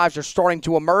these guys are starting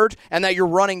to emerge and that your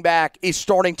running back is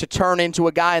starting to turn into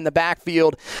a guy in the backfield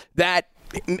that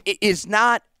is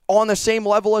not on the same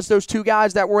level as those 2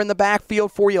 guys that were in the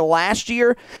backfield for you last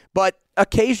year, but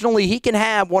occasionally he can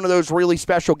have one of those really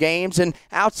special games, and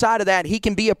outside of that, he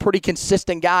can be a pretty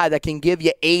consistent guy that can give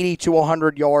you 80 to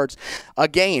 100 yards a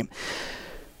game.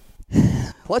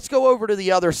 Let's go over to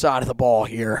the other side of the ball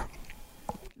here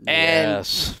and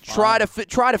try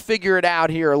to figure it out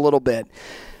here a little bit.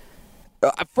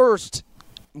 First,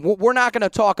 we're not going to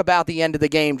talk about the end of the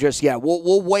game just yet.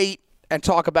 We'll wait and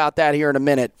talk about that here in a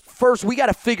minute. First, we got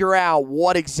to figure out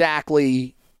what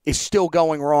exactly is still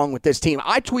going wrong with this team.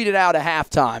 I tweeted out at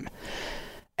halftime,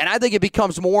 and I think it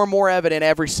becomes more and more evident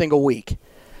every single week.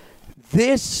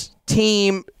 This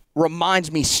team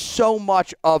reminds me so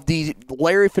much of the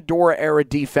Larry Fedora-era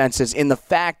defenses in the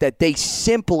fact that they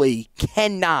simply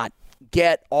cannot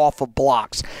get off of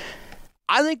blocks.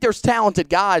 I think there's talented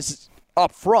guys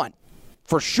up front,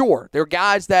 for sure. There are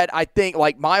guys that I think,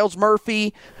 like Miles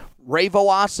Murphy, Ray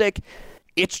Vohasek,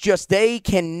 it's just they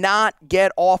cannot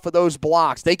get off of those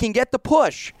blocks. They can get the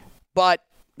push, but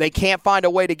they can't find a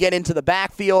way to get into the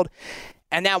backfield.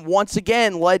 And that once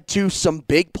again led to some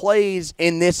big plays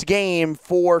in this game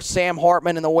for Sam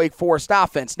Hartman and the Wake Forest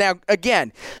offense. Now,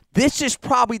 again, this is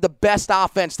probably the best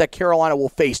offense that Carolina will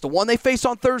face. The one they face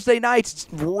on Thursday nights is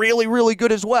really, really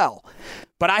good as well.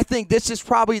 But I think this is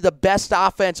probably the best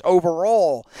offense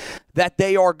overall that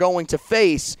they are going to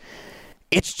face.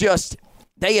 It's just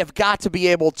they have got to be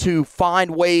able to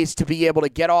find ways to be able to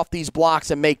get off these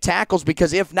blocks and make tackles,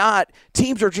 because if not,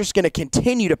 teams are just going to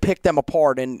continue to pick them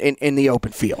apart in the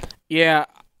open field. Yeah,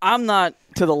 I'm not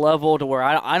to the level to where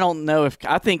I don't know if –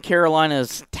 I think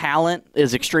Carolina's talent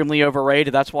is extremely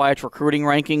overrated. That's why it's recruiting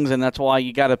rankings, and that's why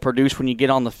you got to produce when you get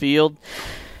on the field.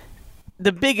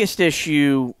 The biggest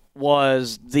issue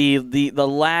was the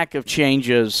lack of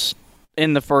changes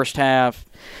in the first half.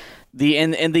 The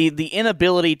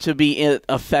inability to be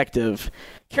effective.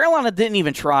 Carolina didn't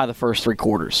even try the first 3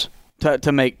 quarters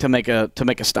to make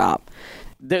a stop.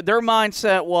 Their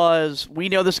mindset was, we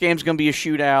know this game's going to be a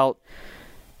shootout,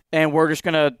 and we're just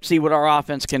going to see what our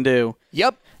offense can do.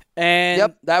 Yep,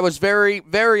 that was very,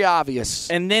 very obvious.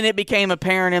 And then it became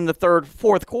apparent in the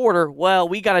fourth quarter, well,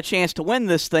 we got a chance to win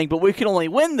this thing, but we can only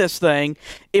win this thing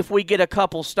if we get a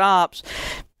couple stops.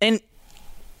 And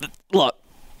look,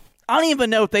 I don't even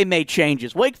know if they made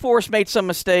changes. Wake Forest made some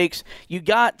mistakes. You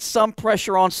got some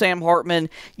pressure on Sam Hartman.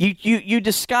 You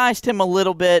disguised him a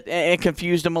little bit and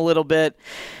confused him a little bit.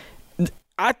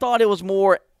 I thought it was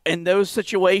more in those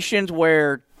situations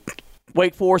where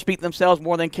Wake Forest beat themselves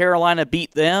more than Carolina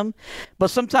beat them. But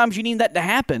sometimes you need that to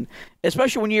happen,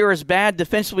 especially when you're as bad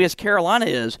defensively as Carolina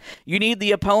is. You need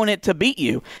the opponent to beat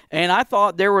you. And I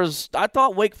thought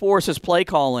Wake Forest's play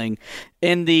calling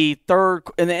in the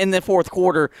fourth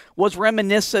quarter was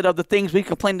reminiscent of the things we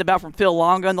complained about from Phil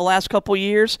Longo in the last couple of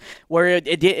years, where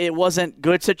it wasn't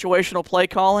good situational play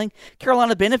calling.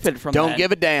 Carolina benefited from that. Don't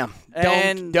give a damn.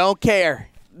 Don't care.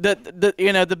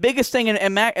 The biggest thing,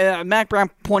 and Mac Brown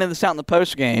pointed this out in the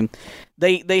post game,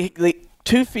 they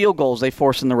 2 field goals they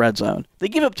force in the red zone. They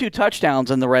give up 2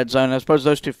 touchdowns in the red zone as opposed to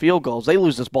those 2 field goals. They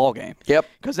lose this ball game. Yep.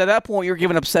 Because at that point you're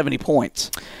giving up 70 points,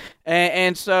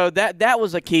 and so that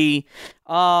was a key.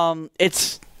 I'm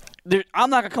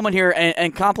not going to come in here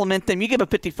and compliment them. You give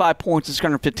up 55 points, it's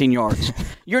 115 yards.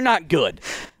 You're not good.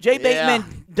 Jay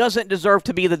Bateman doesn't deserve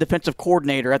to be the defensive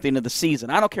coordinator at the end of the season.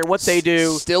 I don't care what they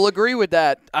do. Still agree with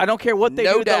that. I don't care what they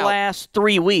do the last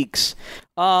 3 weeks.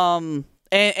 And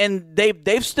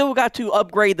they've still got to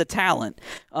upgrade the talent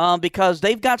because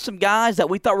they've got some guys that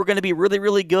we thought were going to be really,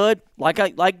 really good,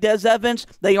 like Des Evans.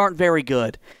 They aren't very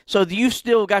good. So you've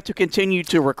still got to continue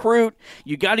to recruit.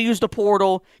 You got to use the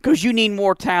portal because you need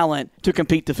more talent to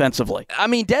compete defensively. I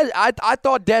mean, I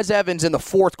thought Des Evans in the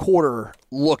fourth quarter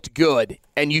looked good,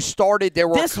 and there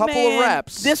were a couple of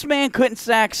reps. This man couldn't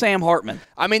sack Sam Hartman.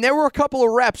 I mean, there were a couple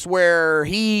of reps where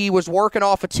he was working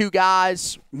off of 2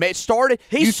 guys. He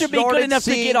should be good enough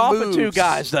to get off of 2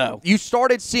 guys, though. You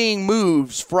started seeing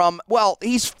moves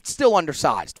he's still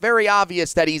undersized. Very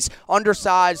obvious that he's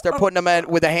undersized. They're putting him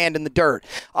with a hand in the dirt.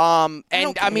 I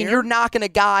mean, you're knocking a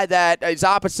guy that is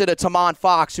opposite of Tamon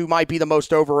Fox, who might be the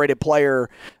most overrated player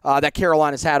that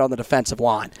Carolina's had on the defensive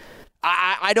line.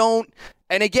 I don't.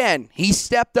 And again, he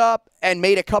stepped up and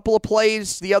made a couple of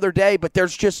plays the other day, but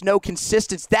there's just no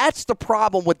consistency. That's the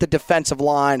problem with the defensive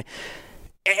line,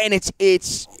 and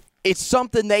it's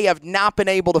something they have not been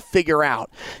able to figure out.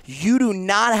 You do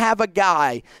not have a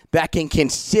guy that can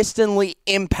consistently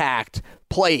impact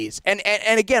plays. And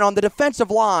again, on the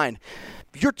defensive line,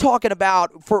 you're talking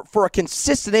about, for a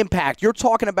consistent impact, you're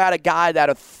talking about a guy that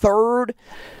a third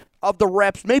of the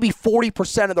reps, maybe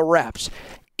 40% of the reps,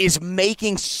 is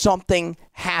making something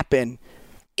happen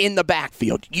in the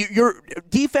backfield. Your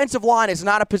defensive line is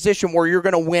not a position where you're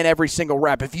going to win every single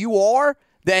rep. If you are,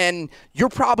 then you're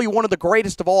probably one of the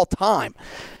greatest of all time.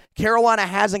 Carolina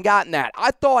hasn't gotten that. I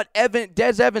thought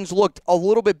Des Evans looked a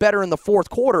little bit better in the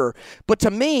fourth quarter, but to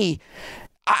me,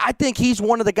 I think he's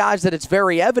one of the guys that it's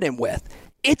very evident with.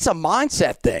 It's a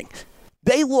mindset thing.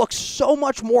 They look so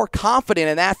much more confident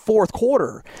in that fourth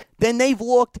quarter than they've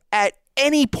looked at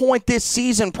any point this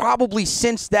season, probably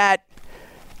since that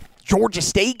Georgia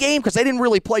State game, because they didn't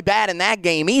really play bad in that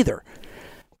game either.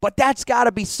 But that's got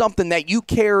to be something that you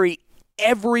carry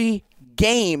every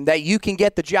game that you can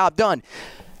get the job done.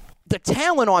 The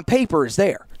talent on paper is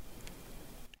there.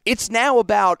 It's now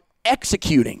about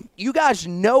executing. You guys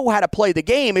know how to play the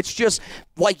game. It's just,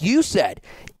 like you said,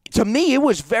 to me it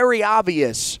was very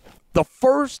obvious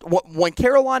when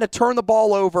Carolina turned the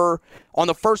ball over on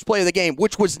the first play of the game,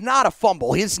 which was not a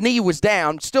fumble. His knee was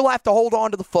down. Still have to hold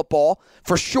on to the football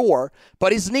for sure,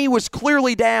 but his knee was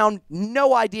clearly down.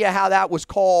 No idea how that was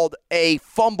called a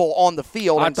fumble on the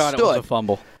field. I thought it was a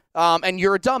fumble. And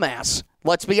you're a dumbass.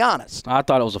 Let's be honest. I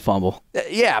thought it was a fumble.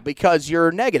 Yeah, because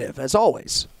you're negative, as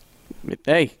always.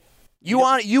 Hey.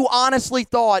 You honestly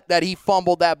thought that he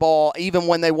fumbled that ball even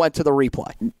when they went to the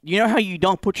replay. You know how you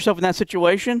don't put yourself in that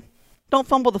situation? Don't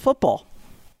fumble the football.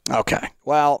 Okay.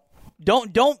 Well,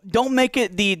 don't make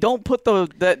it don't put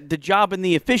the job in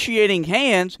the officiating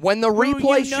hands. When the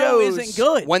replay shows isn't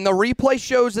good. When the replay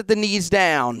shows that the knee's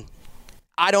down,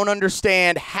 I don't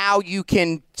understand how you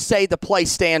can say the play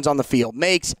stands on the field.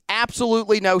 Makes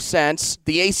absolutely no sense.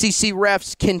 The ACC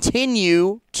refs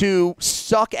continue to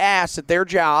suck ass at their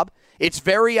job. It's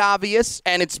very obvious,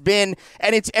 and it's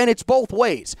both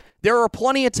ways. There are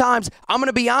plenty of times, I'm going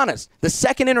to be honest, the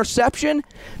second interception,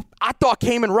 I thought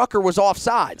Kamen Rucker was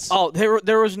offsides. Oh,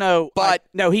 there was no, but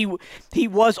no, he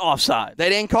was offside. They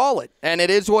didn't call it, and it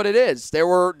is what it is.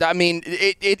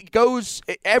 It goes.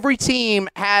 Every team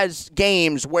has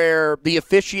games where the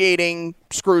officiating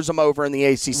screws them over in the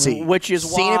ACC, which is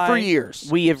seen it for years.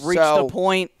 We have reached a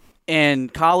point in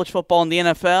college football and the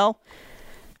NFL.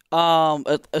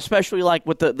 Especially like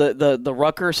with the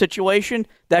Rucker situation,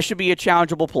 that should be a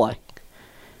challengeable play.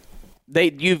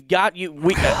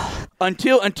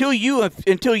 Until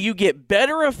you get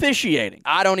better officiating.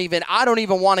 I don't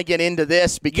even want to get into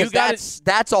this because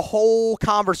that's a whole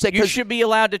conversation. You should be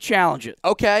allowed to challenge it.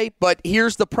 Okay, but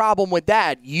here's the problem with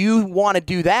that. You want to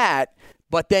do that,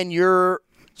 but then you're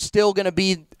still going to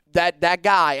be that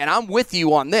guy, and I'm with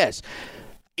you on this.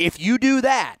 If you do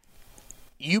that,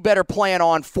 you better plan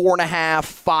on 4.5,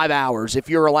 5 hours if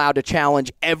you're allowed to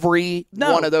challenge every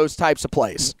one of those types of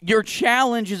plays. Your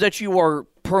challenge is that you are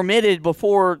permitted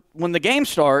before when the game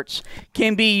starts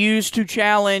can be used to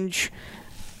challenge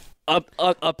a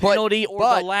penalty or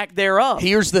the lack thereof.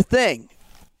 Here's the thing.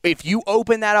 If you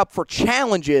open that up for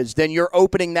challenges, then you're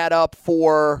opening that up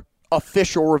for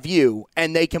official review,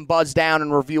 and they can buzz down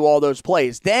and review all those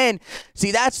plays. Then,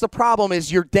 see, that's the problem,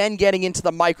 is you're then getting into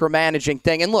the micromanaging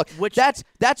thing. And look, that's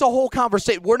a whole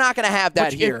conversation. We're not going to have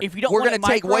that here. If you don't We're going to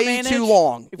take way too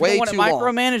long. If you don't want to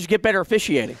micromanage, get better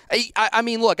officiating. I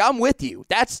mean, look, I'm with you.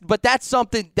 That's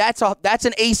something that's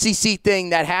an ACC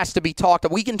thing that has to be talked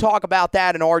about. We can talk about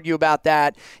that and argue about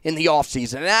that in the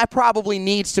offseason. And that probably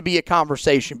needs to be a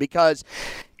conversation, because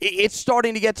it's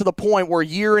starting to get to the point where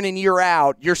year in and year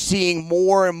out, you're seeing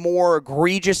more and more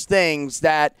egregious things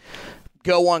that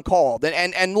go uncalled.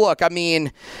 And look, I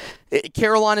mean,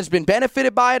 Carolina's been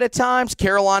benefited by it at times.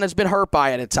 Carolina's been hurt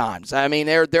by it at times. I mean,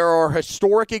 there are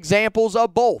historic examples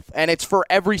of both, and it's for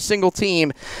every single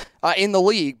team in the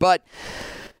league. But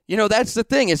you know, that's the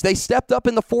thing, is they stepped up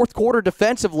in the fourth quarter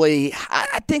defensively.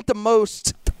 I think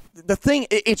the thing,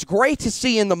 it's great to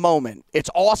see in the moment. It's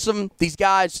awesome. These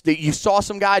guys, you saw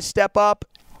some guys step up,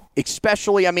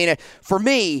 especially, I mean, for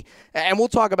me, and we'll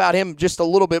talk about him just a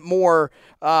little bit more,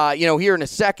 here in a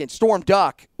second. Storm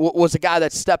Duck was a guy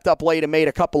that stepped up late and made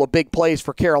a couple of big plays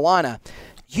for Carolina.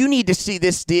 You need to see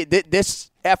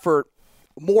this effort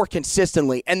more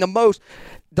consistently. And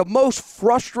the most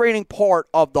frustrating part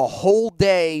of the whole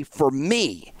day for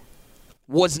me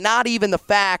was not even the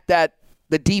fact that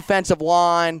the defensive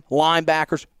line,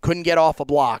 linebackers couldn't get off of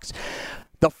blocks.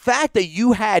 The fact that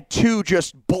you had two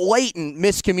just blatant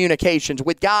miscommunications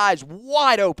with guys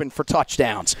wide open for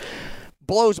touchdowns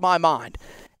blows my mind.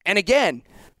 And again,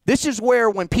 this is where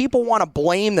when people want to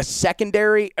blame the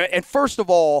secondary, and first of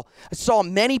all, I saw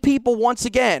many people once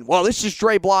again, well, this is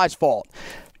Dre Bly's fault.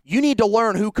 You need to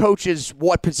learn who coaches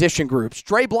what position groups.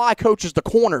 Dre Bly coaches the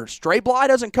corners. Dre Bly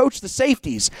doesn't coach the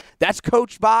safeties. That's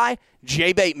coached by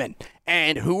Jay Bateman.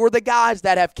 And who are the guys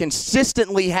that have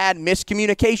consistently had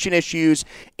miscommunication issues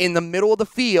in the middle of the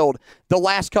field the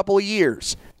last couple of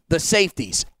years? The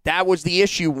safeties. That was the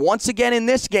issue once again in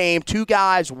this game. Two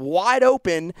guys wide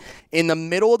open in the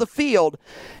middle of the field.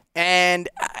 And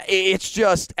it's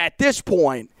just, at this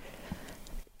point,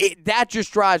 that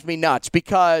just drives me nuts,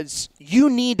 because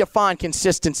you need to find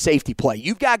consistent safety play.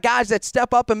 You've got guys that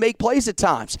step up and make plays at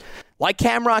times, like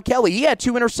Cameron Kelly. He had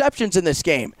 2 interceptions in this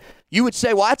game. You would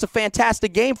say, well, that's a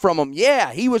fantastic game from him.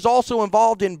 Yeah, he was also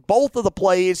involved in both of the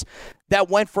plays that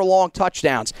went for long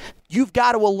touchdowns. You've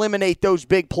got to eliminate those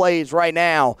big plays right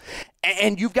now,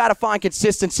 and you've got to find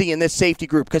consistency in this safety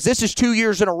group, because this is 2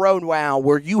 years in a row now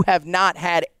where you have not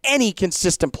had any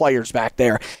consistent players back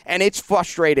there, and it's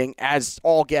frustrating as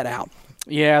all get out.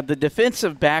 Yeah, the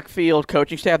defensive backfield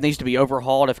coaching staff needs to be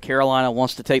overhauled if Carolina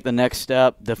wants to take the next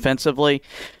step defensively.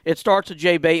 It starts with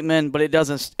Jay Bateman, but it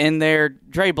doesn't end there.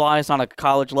 Dre Bly is not a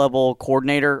college-level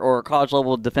coordinator or a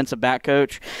college-level defensive back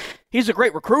coach. He's a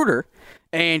great recruiter,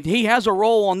 and he has a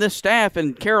role on this staff,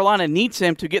 and Carolina needs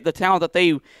him to get the talent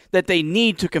that they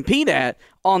need to compete at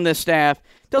on this staff.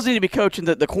 Doesn't need to be coaching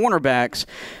the cornerbacks,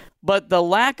 but the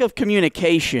lack of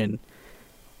communication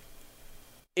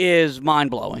is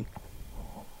mind-blowing.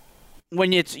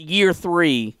 When it's year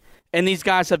 3 and these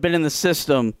guys have been in the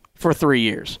system for 3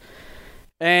 years.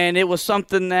 And it was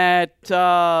something that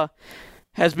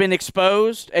has been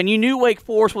exposed, and you knew Wake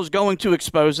Forest was going to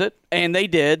expose it, and they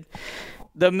did.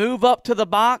 The move up to the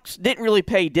box didn't really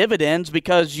pay dividends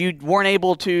because you weren't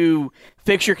able to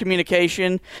fix your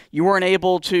communication. You weren't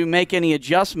able to make any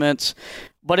adjustments,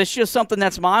 but it's just something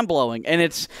that's mind-blowing. And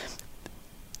it's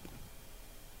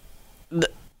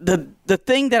the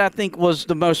thing that I think was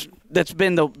that's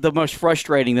been the most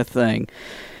frustrating thing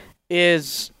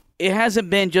is it hasn't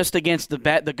been just against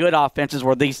the good offenses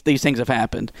where these things have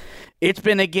happened. It's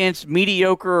been against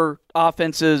mediocre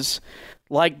offenses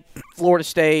like Florida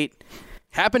State.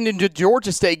 Happened in the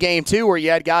Georgia State game, too, where you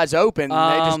had guys open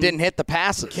and they just didn't hit the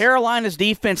passes. Carolina's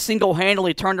defense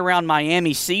single-handedly turned around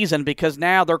Miami's season because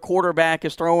now their quarterback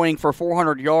is throwing for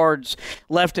 400 yards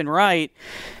left and right.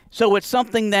 So it's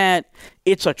something that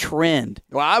it's a trend.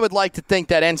 Well, I would like to think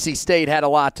that NC State had a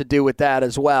lot to do with that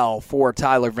as well for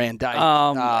Tyler Van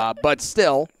Dyke. But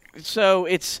still. So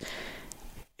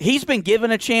he's been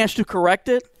given a chance to correct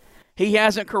it. He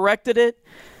hasn't corrected it.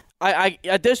 I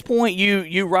at this point,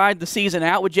 you ride the season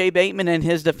out with Jay Bateman and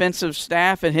his defensive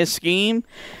staff and his scheme.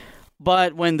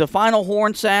 But when the final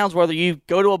horn sounds, whether you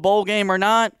go to a bowl game or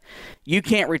not, you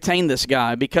can't retain this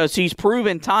guy because he's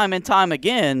proven time and time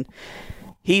again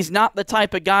He's not the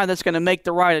type of guy that's going to make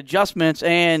the right adjustments.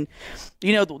 And,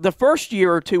 the first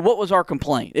year or two, what was our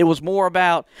complaint? It was more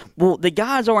about, well, the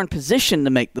guys are in position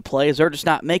to make the plays. They're just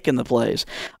not making the plays.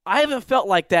 I haven't felt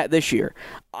like that this year.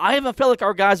 I haven't felt like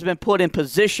our guys have been put in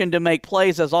position to make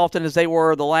plays as often as they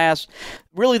were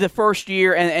the first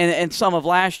year and some of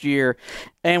last year.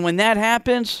 And when that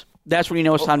happens, that's when you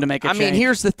know it's time to make a change. I mean,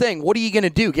 here's the thing. What are you going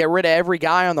to do? Get rid of every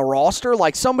guy on the roster?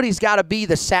 Like, somebody's got to be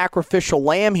the sacrificial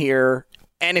lamb here,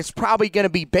 and it's probably going to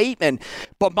be Bateman.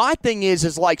 But my thing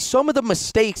is like some of the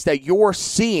mistakes that you're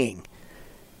seeing,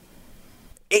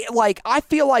 I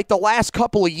feel like the last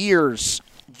couple of years,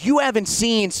 you haven't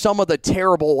seen some of the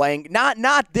terrible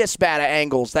not this bad of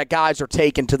angles that guys are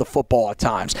taking to the football at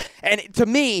times. And to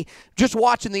me, just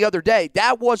watching the other day,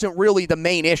 that wasn't really the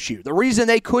main issue. The reason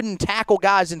they couldn't tackle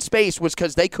guys in space was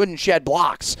because they couldn't shed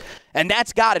blocks. And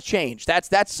that's got to change.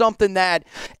 That's something that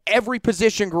every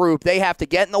position group, they have to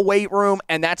get in the weight room,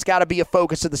 and that's got to be a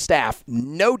focus of the staff.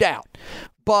 No doubt.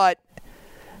 But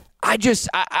I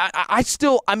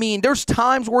mean, there's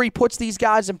times where he puts these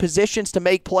guys in positions to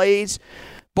make plays.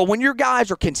 But when your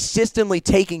guys are consistently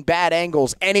taking bad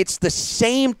angles, and it's the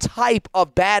same type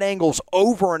of bad angles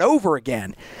over and over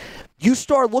again, you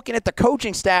start looking at the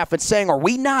coaching staff and saying, are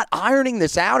we not ironing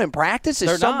this out in practice?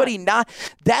 Is somebody not?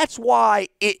 That's why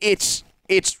it's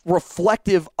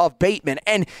reflective of Bateman.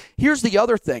 And here's the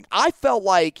other thing. I felt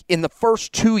like in the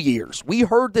first 2 years, we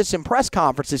heard this in press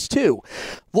conferences too.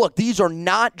 Look, these are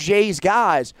not Jay's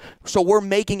guys, so we're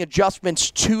making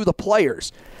adjustments to the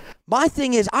players. My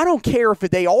thing is, I don't care if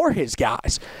they are his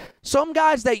guys. Some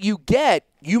guys that you get,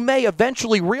 you may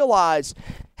eventually realize,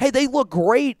 hey, they look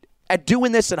great at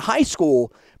doing this in high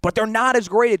school, but they're not as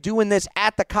great at doing this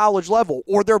at the college level,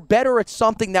 or they're better at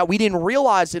something that we didn't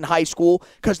realize in high school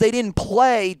because they didn't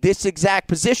play this exact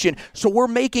position, so we're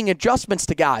making adjustments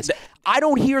to guys. I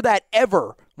don't hear that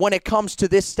ever when it comes to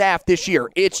this staff this year.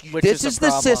 This is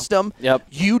the system. Yep.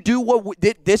 You do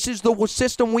this is the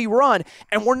system we run,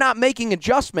 and we're not making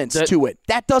adjustments to it.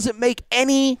 That doesn't make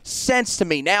any sense to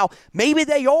me. Now, maybe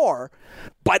they are,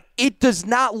 but it does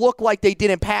not look like they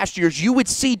did in past years. You would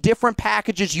see different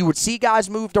packages. You would see guys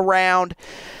moved around.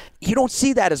 You don't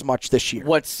see that as much this year.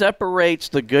 What separates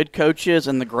the good coaches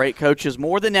and the great coaches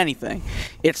more than anything,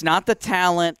 it's not the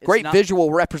talent. Great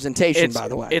visual representation, by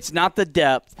the way. It's not the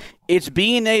depth. It's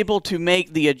being able to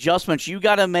make the adjustments you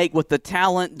got to make with the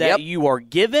talent that you are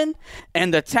given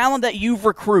and the talent that you've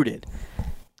recruited.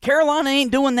 Carolina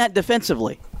ain't doing that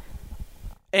defensively.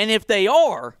 And if they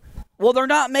are, well, they're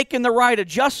not making the right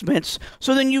adjustments,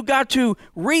 so then you got to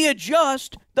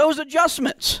readjust those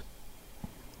adjustments.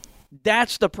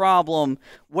 That's the problem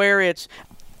where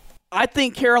I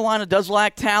think Carolina does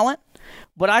lack talent,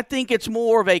 but I think it's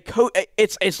more of a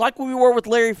it's like we were with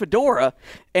Larry Fedora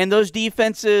and those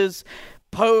defenses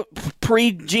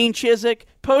pre-Gene Chizik,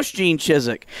 post-Gene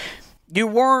Chizik. You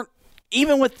weren't,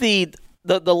 even with the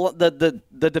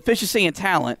deficiency in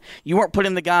talent, you weren't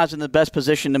putting the guys in the best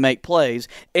position to make plays.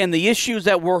 And the issues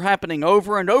that were happening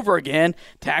over and over again,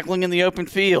 tackling in the open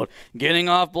field, getting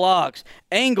off blocks,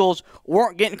 angles,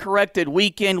 weren't getting corrected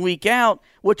week in, week out,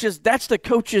 that's the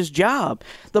coach's job.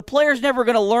 The player's never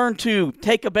going to learn to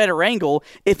take a better angle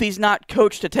if he's not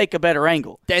coached to take a better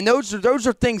angle. And those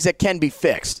are things that can be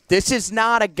fixed. This is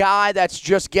not a guy that's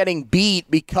just getting beat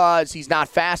because he's not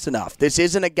fast enough. This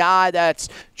isn't a guy that's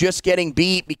just getting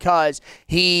beat because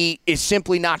he is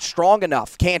simply not strong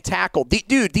enough, can't tackle.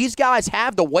 Dude, these guys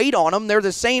have the weight on them. They're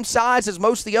the same size as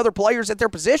most of the other players at their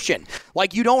position.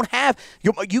 Like, you don't have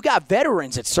 – you got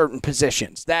veterans at certain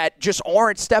positions that just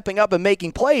aren't stepping up and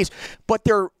making plays, but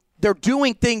they're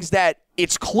doing things that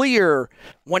it's clear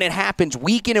when it happens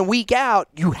week in and week out,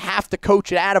 you have to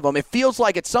coach it out of them. It feels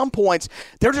like at some points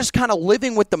they're just kind of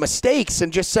living with the mistakes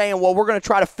and just saying, well, we're going to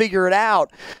try to figure it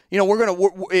out.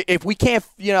 If we can't,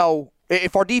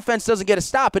 if our defense doesn't get a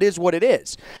stop, it is what it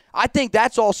is. I think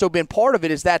that's also been part of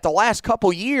it, is that the last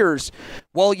couple years,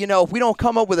 well, if we don't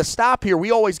come up with a stop here, we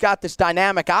always got this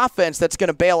dynamic offense that's going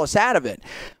to bail us out of it.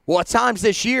 Well, at times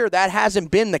this year, that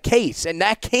hasn't been the case, and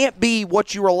that can't be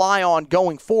what you rely on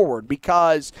going forward,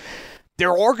 because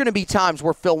there are going to be times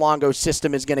where Phil Longo's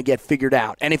system is going to get figured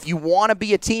out. And if you want to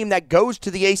be a team that goes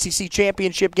to the ACC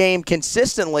championship game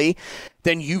consistently,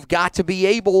 then you've got to be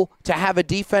able to have a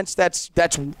defense that's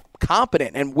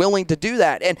competent and willing to do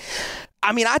that. And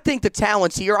I mean, I think the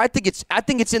talent's here. I think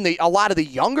it's in a lot of the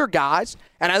younger guys,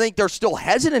 and I think they're still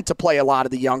hesitant to play a lot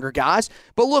of the younger guys.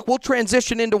 But look, we'll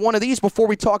transition into one of these before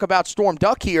we talk about Storm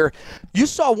Duck here. You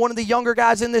saw one of the younger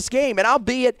guys in this game, and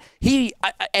albeit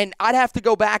and I'd have to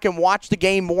go back and watch the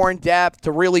game more in depth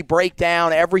to really break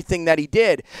down everything that he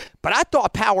did. But I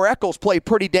thought Power Echols played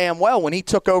pretty damn well when he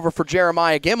took over for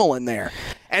Jeremiah Gemmel in there.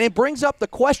 And it brings up the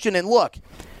question, and look,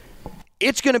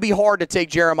 it's going to be hard to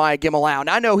take Jeremiah Gemmel out. And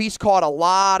I know he's caught a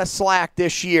lot of slack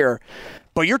this year,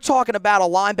 but you're talking about a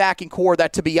linebacking core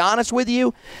that, to be honest with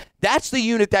you, that's the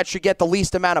unit that should get the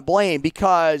least amount of blame,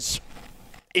 because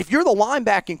if you're the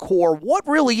linebacking core, what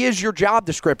really is your job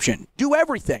description? Do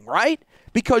everything, right?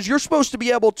 Because you're supposed to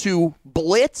be able to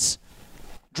blitz,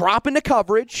 drop into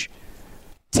coverage,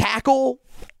 tackle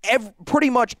pretty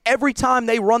much every time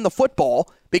they run the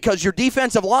football, because your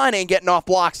defensive line ain't getting off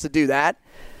blocks to do that.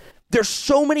 There's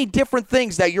so many different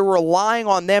things that you're relying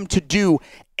on them to do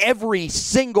every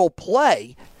single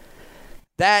play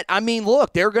that, I mean,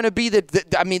 look, they're going to be they're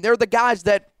the guys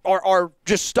that are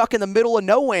just stuck in the middle of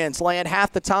no man's land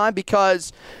half the time,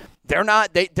 because they're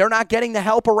not getting the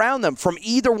help around them from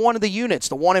either one of the units,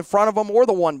 the one in front of them or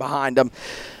the one behind them.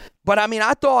 But, I mean,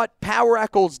 I thought Power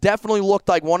Echols definitely looked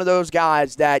like one of those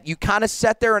guys that you kind of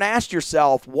sat there and asked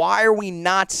yourself, why are we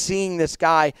not seeing this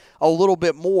guy a little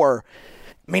bit more?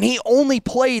 I mean, he only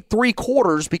played 3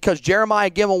 quarters because Jeremiah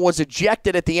Gemmel was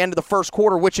ejected at the end of the first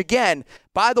quarter, which, again,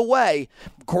 by the way,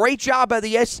 great job by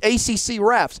the ACC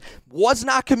refs. Was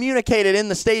not communicated in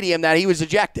the stadium that he was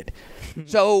ejected.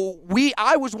 So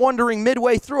I was wondering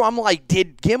midway through, I'm like,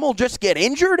 did Gemmel just get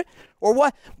injured or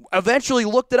what? Eventually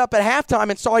looked it up at halftime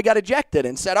and saw he got ejected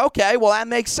and said, okay, well, that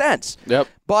makes sense. Yep.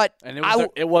 But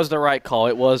it was the right call.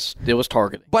 It was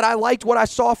targeted. But I liked what I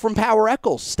saw from Power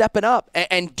Echols stepping up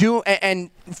and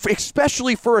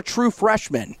especially for a true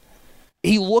freshman.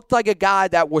 He looked like a guy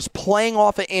that was playing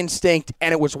off of instinct,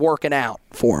 and it was working out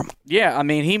for him. Yeah, I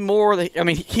mean,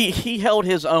 he held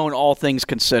his own, all things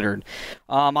considered.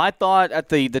 I thought at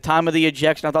the time of the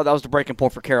ejection, I thought that was the breaking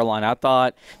point for Carolina. I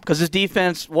thought because his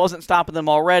defense wasn't stopping them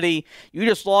already, you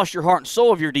just lost your heart and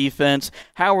soul of your defense.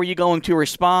 How are you going to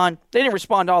respond? They didn't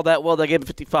respond all that well. They gave him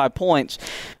 55 points.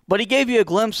 But he gave you a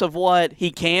glimpse of what he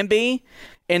can be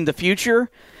in the future.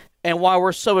 And why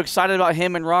we're so excited about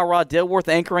him and Ra Dilworth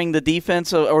anchoring the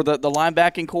defense or the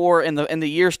linebacking core in the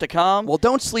years to come. Well,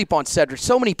 don't sleep on Cedric.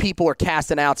 So many people are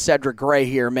casting out Cedric Gray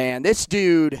here, man. This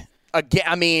dude, again,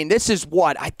 I mean, this is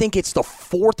what? I think it's the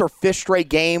 4th or 5th straight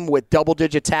game with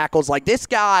double-digit tackles. Like, this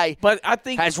guy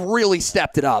has really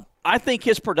stepped it up. I think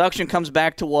his production comes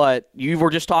back to what you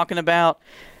were just talking about.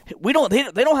 They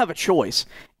don't have a choice.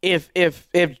 If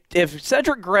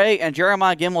Cedric Gray and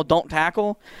Jeremiah Gemmel don't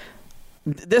tackle,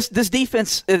 this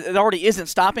defense, it already isn't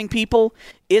stopping people.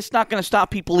 It's not going to stop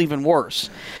people even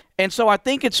worse. And so I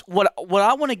think it's what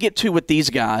I want to get to with these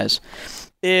guys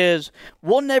is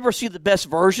we'll never see the best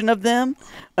version of them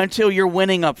until you're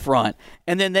winning up front.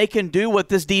 And then they can do what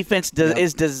this defense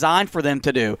is designed for them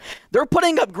to do. They're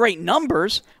putting up great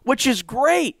numbers, which is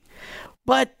great.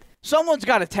 But someone's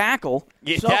got to tackle.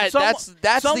 That's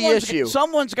the issue.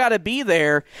 Someone's got to be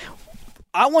there.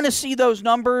 I want to see those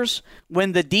numbers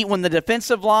when the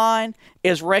defensive line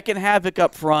is wrecking havoc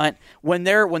up front, when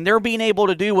they're being able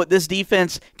to do what this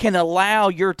defense can allow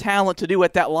your talent to do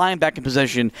at that linebacking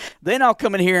position. Then I'll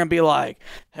come in here and be like,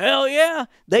 hell yeah,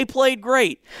 they played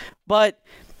great. But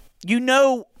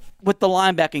with the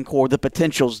linebacking core, the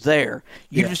potential's there.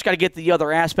 You just got to get the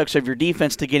other aspects of your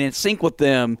defense to get in sync with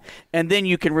them, and then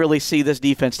you can really see this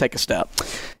defense take a step.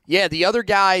 Yeah, the other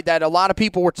guy that a lot of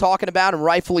people were talking about, and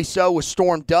rightfully so, was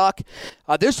Storm Duck.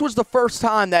 This was the first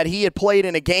time that he had played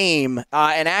in a game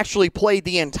and actually played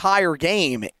the entire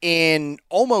game in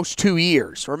almost 2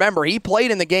 years. Remember, he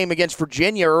played in the game against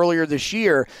Virginia earlier this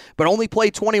year, but only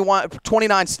played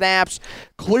 29 snaps,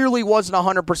 clearly wasn't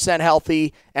 100%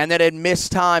 healthy, and that had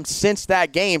missed time since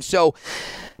that game. So,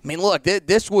 I mean, look,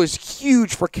 this was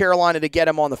huge for Carolina to get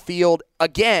him on the field.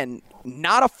 Again,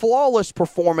 not a flawless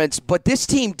performance, but this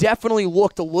team definitely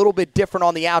looked a little bit different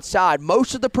on the outside.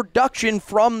 Most of the production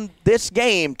from this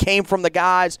game came from the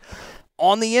guys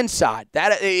on the inside.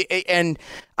 And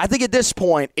I think at this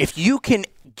point, if you can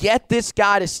get this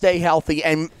guy to stay healthy,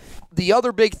 and the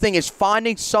other big thing is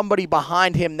finding somebody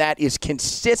behind him that is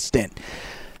consistent,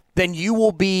 then you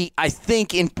will be, I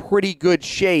think, in pretty good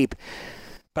shape.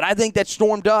 But I think that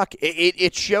Storm Duck,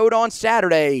 it showed on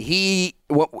Saturday. He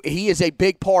is a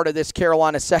big part of this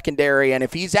Carolina secondary, and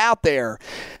if he's out there,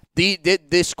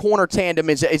 this corner tandem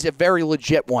is a very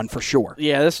legit one for sure.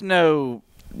 Yeah, there's no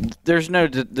there's no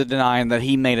denying that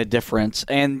he made a difference,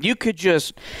 and you could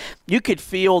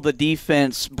feel the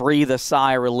defense breathe a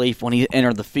sigh of relief when he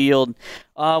entered the field.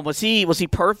 Was he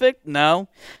perfect? No.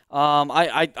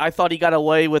 I thought he got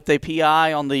away with a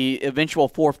PI on the eventual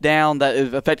fourth down that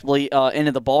effectively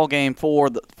ended the ball game for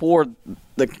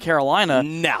the Carolina.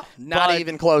 No, not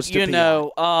even close to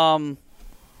PI.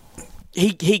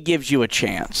 He gives you a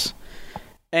chance,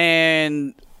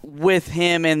 and with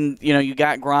him, and you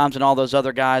got Grimes and all those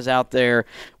other guys out there.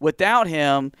 Without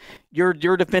him, your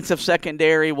defensive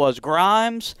secondary was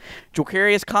Grimes,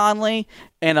 Ja'Qurious Conley,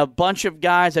 and a bunch of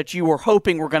guys that you were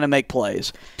hoping were going to make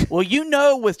plays. Well,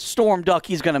 with Storm Duck,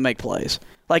 he's going to make plays.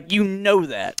 That.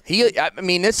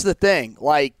 This is the thing.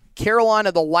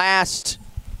 Carolina, the last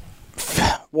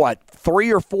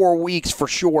 3 or 4 weeks for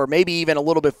sure, maybe even a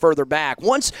little bit further back.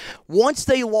 Once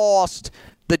they lost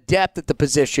the depth at the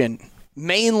position,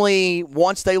 mainly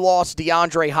once they lost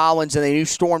DeAndre Hollins and they knew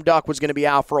Storm Duck was going to be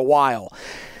out for a while,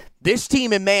 this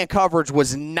team in man coverage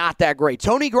was not that great.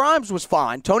 Tony Grimes was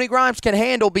fine. Tony Grimes can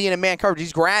handle being in man coverage.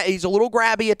 He's a little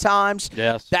grabby at times.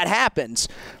 Yes. That happens.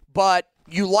 But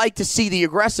you like to see the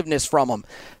aggressiveness from him.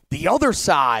 The other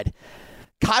side,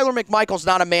 Kyler McMichael's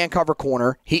not a man cover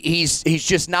corner. He's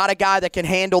just not a guy that can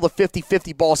handle the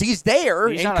 50-50 balls. He's there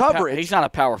in coverage. He's not a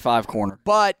Power 5 corner.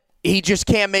 But he just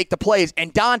can't make the plays.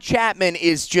 And Don Chapman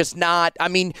is just not.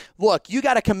 Look, you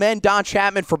got to commend Don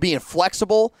Chapman for being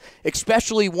flexible,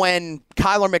 especially when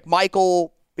Kyler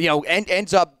McMichael,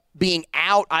 ends up being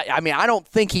out. I don't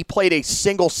think he played a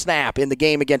single snap in the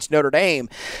game against Notre Dame,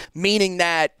 meaning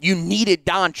that you needed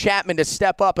Don Chapman to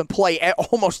step up and play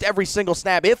almost every single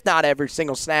snap, if not every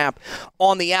single snap,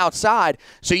 on the outside.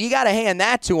 So you got to hand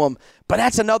that to him. But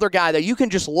that's another guy that you can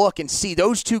just look and see.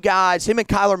 Those two guys, him and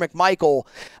Kyler McMichael,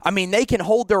 they can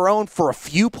hold their own for a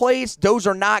few plays. Those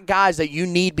are not guys that you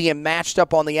need being matched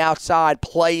up on the outside,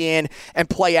 play in and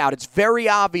play out. It's very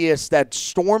obvious that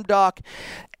Storm Duck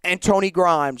and Tony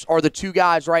Grimes are the two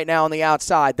guys right now on the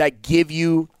outside that give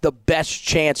you the best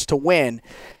chance to win.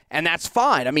 And that's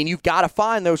fine. You've got to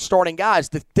find those starting guys.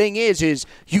 The thing is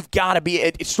you've got to be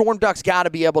 – Storm Duck's got to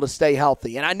be able to stay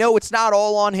healthy. And I know it's not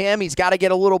all on him. He's got to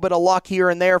get a little bit of luck here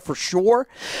and there for sure.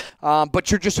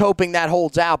 But you're just hoping that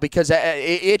holds out because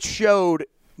it showed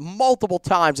multiple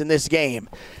times in this game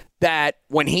that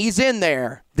when he's in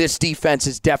there, this defense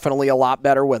is definitely a lot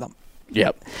better with him.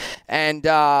 Yep. And,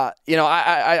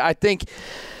 I think –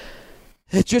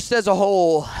 just as a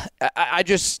whole,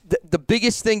 the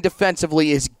biggest thing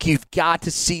defensively is you've got to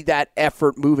see that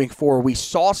effort moving forward. We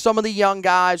saw some of the young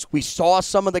guys. We saw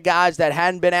some of the guys that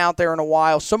hadn't been out there in a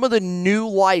while. Some of the new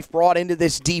life brought into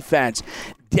this defense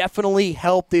definitely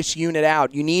helped this unit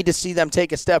out. You need to see them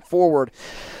take a step forward.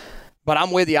 But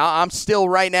I'm with you. I'm still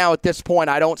right now at this point,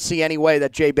 I don't see any way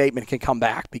that Jay Bateman can come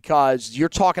back because you're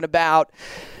talking about,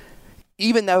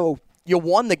 even though you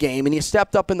won the game and you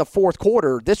stepped up in the fourth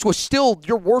quarter, this was still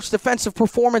your worst defensive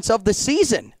performance of the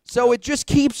season. So it just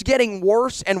keeps getting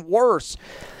worse and worse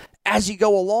as you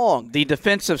go along. The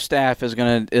defensive staff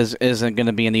isn't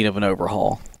gonna be in need of an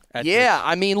overhaul.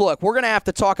 Look, we're going to have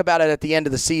to talk about it at the end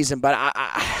of the season, but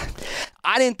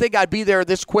I didn't think I'd be there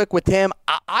this quick with Tim.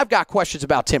 I've got questions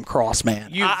about Tim Cross,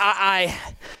 man.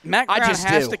 Matt Brown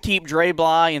has to keep Dre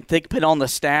Bly and Thigpen on the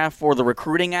staff for the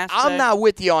recruiting aspect. I'm not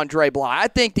with you on Dre Bly. I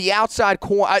think the outside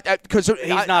corner, because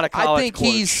he's not a college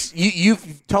coach.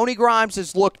 Tony Grimes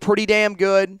has looked pretty damn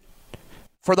good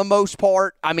for the most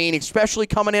part. Especially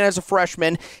coming in as a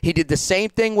freshman. He did the same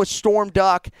thing with Storm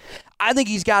Duck. I think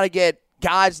he's got to get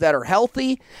guys that are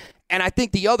healthy. And I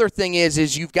think the other thing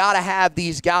is you've got to have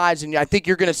these guys, and I think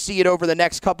you're going to see it over the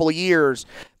next couple of years,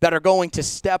 that are going to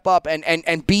step up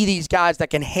and be these guys that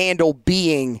can handle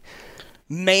being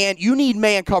man. You need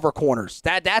man cover corners.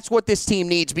 That's what this team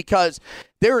needs, because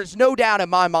there is no doubt in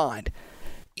my mind,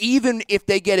 even if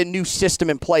they get a new system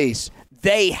in place,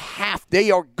 they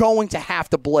are going to have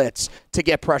to blitz to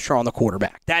get pressure on the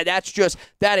quarterback. That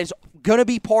is going to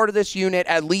be part of this unit,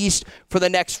 at least for the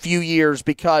next few years,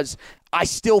 because I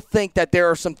still think that there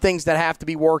are some things that have to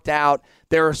be worked out.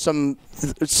 There are some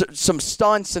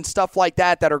stunts and stuff like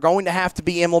that are going to have to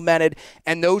be implemented,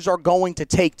 and those are going to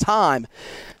take time.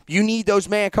 You need those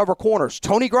man cover corners.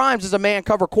 Tony Grimes is a man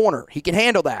cover corner. He can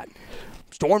handle that.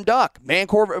 Storm Duck, man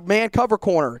cover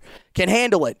corner, can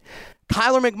handle it.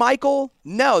 Kyler McMichael,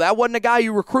 no, that wasn't a guy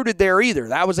you recruited there either.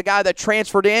 That was a guy that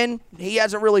transferred in. He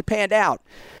hasn't really panned out.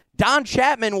 Don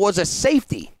Chapman was a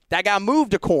safety that got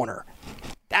moved to corner.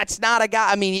 That's not a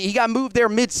guy. He got moved there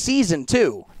mid-season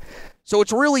too. So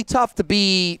it's really tough to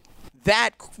be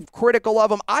that critical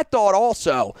of him. I thought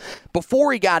also,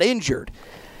 before he got injured,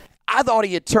 I thought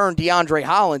he had turned DeAndre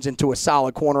Hollins into a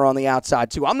solid corner on the outside,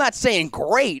 too. I'm not saying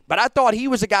great, but I thought he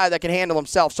was a guy that could handle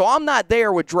himself. So I'm not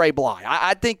there with Dre Bly.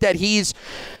 I think that he's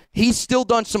still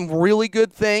done some really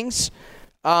good things.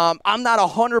 I'm not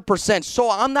 100%. So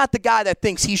I'm not the guy that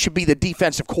thinks he should be the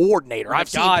defensive coordinator. I've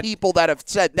seen people that have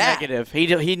said that. Negative.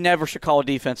 He never should call a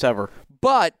defense ever.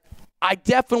 But I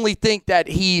definitely think that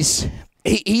he's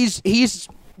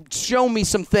shown me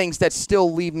some things that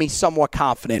still leave me somewhat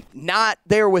confident. Not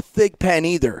there with Thigpen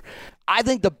either. I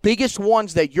think the biggest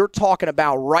ones that you're talking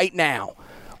about right now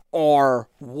are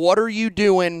what are you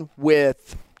doing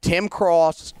with Tim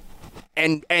Cross,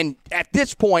 and at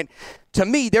this point, to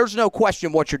me, there's no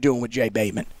question what you're doing with Jay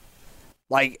Bateman.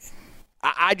 Like,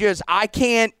 I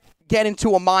can't get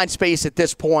into a mind space at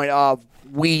this point of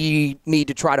we need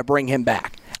to try to bring him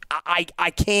back.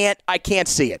 I can't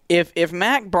see it. If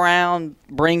Mack Brown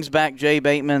brings back Jay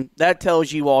Bateman, that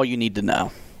tells you all you need to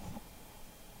know.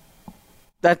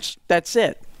 That's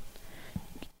it.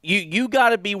 You got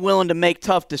to be willing to make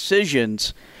tough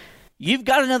decisions. You've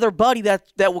got another buddy that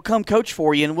will come coach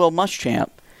for you in Will Muschamp.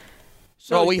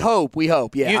 So we hope.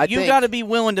 Yeah, you got to be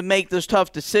willing to make those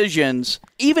tough decisions.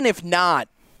 Even if not,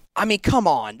 I mean, come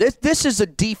on. This is a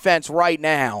defense right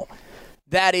now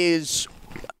that is.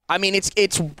 I mean,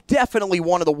 it's definitely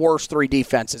one of the worst three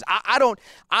defenses. I'm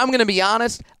going to be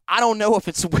honest. I don't know if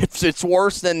it's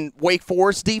worse than Wake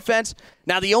Forest defense.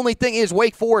 Now, the only thing is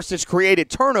Wake Forest has created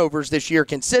turnovers this year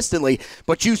consistently,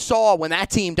 but you saw when that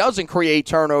team doesn't create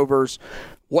turnovers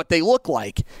what they look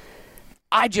like.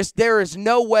 There is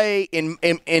no way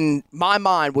in my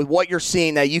mind with what you're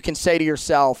seeing that you can say to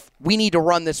yourself, we need to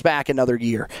run this back another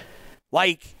year.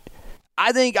 Look,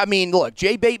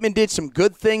 Jay Bateman did some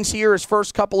good things here his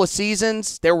first couple of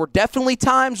seasons. There were definitely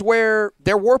times where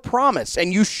there were promise,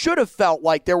 and you should have felt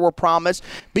like there were promise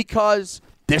because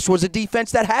this was a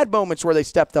defense that had moments where they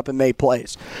stepped up and made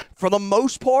plays. For the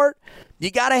most part,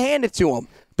 you got to hand it to them.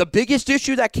 The biggest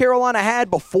issue that Carolina had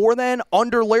before then,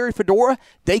 under Larry Fedora,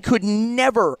 they could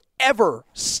never, ever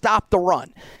stop the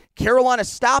run. Carolina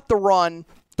stopped the run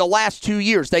the last 2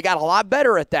 years. They got a lot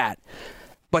better at that.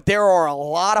 But there are a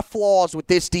lot of flaws with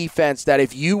this defense that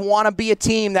if you want to be a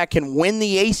team that can win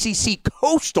the ACC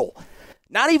Coastal,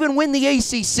 not even win the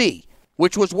ACC,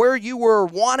 which was where you were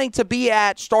wanting to be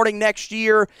at starting next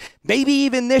year, maybe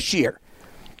even this year,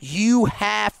 you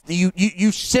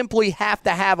simply have to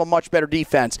have a much better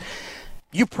defense.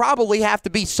 You probably have to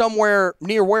be somewhere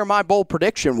near where my bold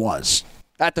prediction was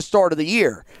at the start of the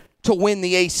year to win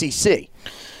the ACC.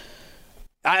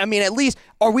 I mean, at least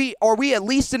are we at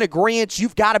least in agreement?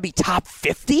 You've got to be top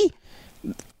 50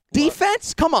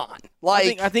 defense. Come on,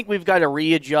 I think we've got to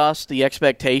readjust the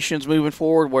expectations moving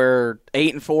forward. Where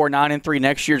 8-4, 9-3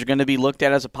 next year is going to be looked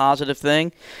at as a positive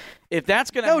thing. If that's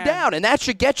going to no doubt, and that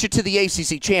should get you to the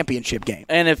ACC championship game.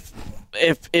 And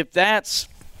if that's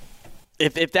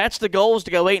the goal is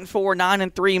to go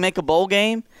 8-4, 9-3, make a bowl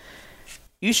game.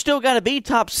 You still got to be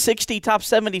top 60, top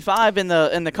 75 in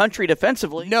the country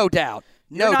defensively. No doubt.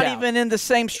 You're not even in the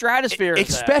same stratosphere.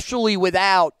 Especially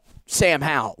without Sam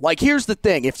Howell. Here's the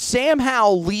thing. If Sam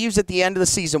Howell leaves at the end of the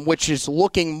season, which is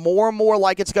looking more and more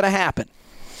like it's going to happen,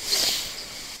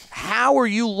 how are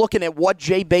you looking at what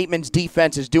Jay Bateman's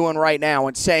defense is doing right now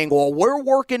and saying, well, we're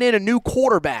working in a new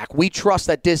quarterback. We trust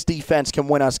that this defense can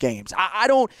win us games.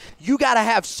 You got to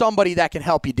have somebody that can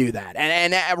help you do that.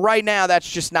 And right now,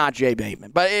 that's just not Jay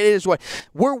Bateman. But it is what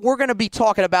we're going to be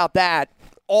talking about that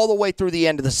all the way through the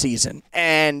end of the season.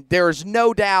 And there's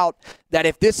no doubt that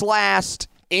if this lasts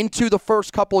into the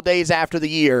first couple of days after the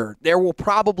year, there will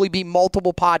probably be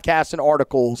multiple podcasts and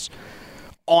articles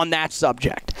on that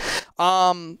subject.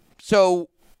 So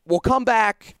we'll come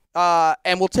back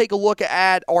and we'll take a look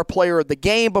at our player of the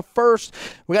game. But first,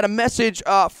 we got a message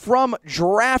from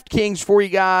DraftKings for you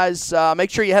guys. Make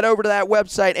sure you head over to that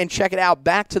website and check it out.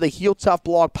 Back to the Heel Tough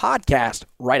Blog podcast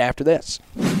right after this.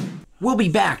 We'll be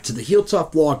back to the Heel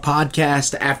Tough Blog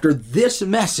podcast after this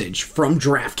message from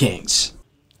DraftKings.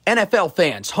 NFL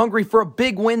fans, hungry for a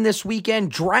big win this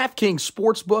weekend? DraftKings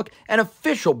Sportsbook, an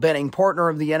official betting partner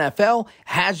of the NFL,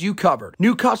 has you covered.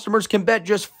 New customers can bet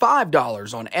just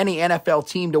 $5 on any NFL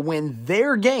team to win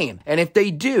their game. And if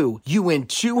they do, you win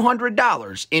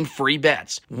 $200 in free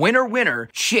bets. Winner, winner,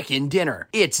 chicken dinner.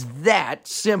 It's that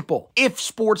simple. If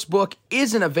Sportsbook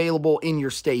isn't available in your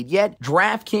state yet,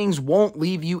 DraftKings won't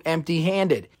leave you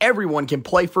empty-handed. Everyone can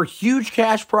play for huge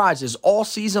cash prizes all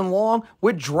season long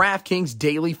with DraftKings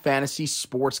Daily daily fantasy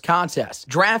sports contest.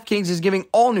 DraftKings is giving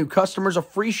all new customers a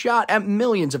free shot at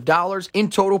millions of dollars in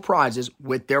total prizes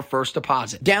with their first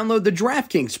deposit. Download the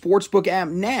DraftKings Sportsbook app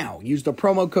now. Use the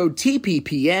promo code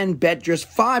TPPN. Bet just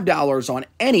 $5 on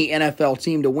any NFL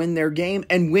team to win their game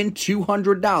and win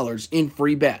 $200 in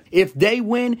free bet. If they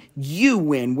win, you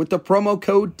win with the promo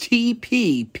code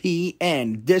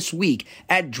TPPN this week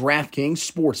at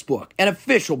DraftKings Sportsbook, an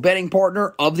official betting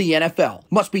partner of the NFL.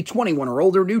 Must be 21 or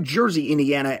older, New Jersey,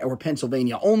 Indiana, or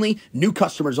Pennsylvania only. New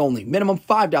customers only. Minimum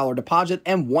 $5 deposit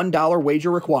and $1 wager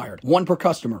required. One per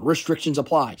customer. Restrictions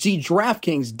apply. See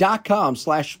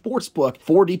DraftKings.com/sportsbook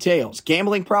for details.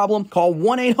 Gambling problem? Call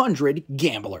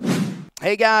 1-800-GAMBLER.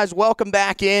 Hey guys, welcome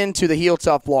back into the Heel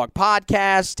Tough Vlog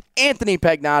podcast. Anthony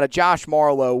Pagnotta, Josh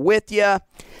Marlowe with you.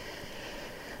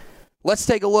 Let's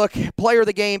take a look. Player of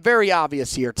the game, very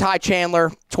obvious here. Ty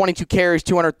Chandler, 22 carries,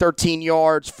 213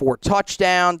 yards, 4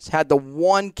 touchdowns. Had the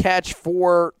one catch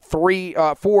for 30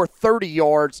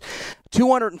 yards,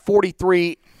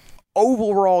 243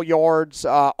 overall yards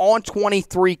on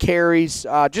 23 carries.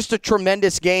 Just a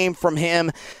tremendous game from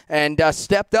him, and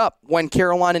stepped up when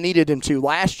Carolina needed him to.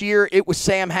 Last year, it was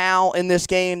Sam Howell in this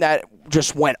game that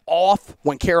just went off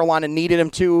when Carolina needed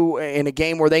him to in a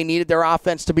game where they needed their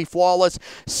offense to be flawless.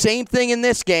 Same thing in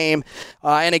this game,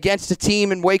 and against a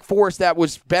team in Wake Forest that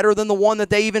was better than the one that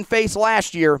they even faced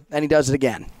last year, and he does it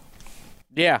again.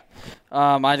 Yeah.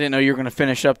 I didn't know you were going to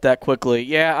finish up that quickly.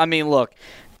 Yeah, I mean, look,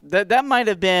 that might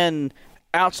have been,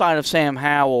 outside of Sam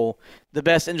Howell, the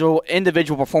best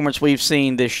individual performance we've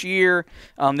seen this year.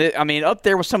 I mean, up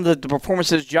there with some of the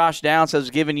performances Josh Downs has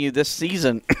given you this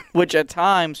season, which at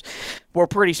times were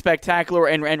pretty spectacular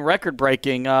and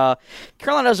record-breaking.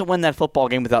 Carolina doesn't win that football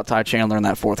game without Ty Chandler in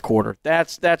that fourth quarter.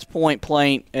 That's point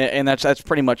blank, and that's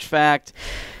pretty much fact.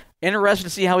 Interested to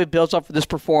see how he builds up for this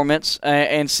performance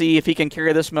and see if he can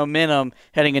carry this momentum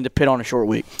heading into Pitt on a short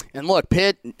week. And look,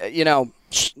 Pitt,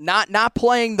 not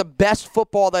playing the best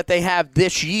football that they have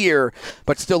this year,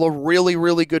 but still a really,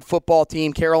 really good football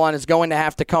team. Carolina is going to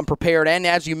have to come prepared. And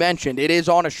as you mentioned, it is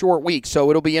on a short week,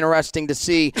 so it'll be interesting to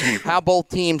see how both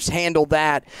teams handle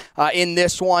that in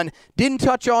this one. Didn't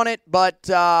touch on it, but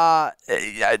we're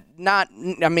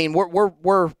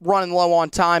running low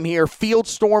on time here. Field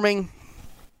storming.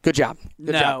 Good job.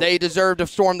 Good job. They deserve to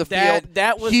storm the field.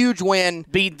 That was huge win.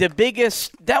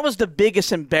 That was the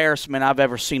biggest embarrassment I've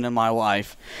ever seen in my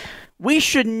life. We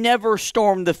should never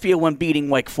storm the field when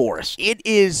beating Wake Forest. It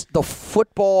is the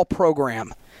football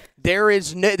program.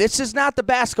 This is not the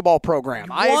basketball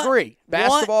program. I agree.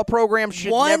 Basketball programs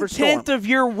should never storm. 1/10 of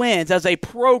your wins as a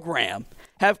program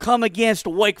have come against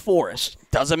Wake Forest.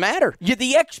 Doesn't matter.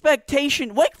 The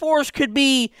expectation, Wake Forest could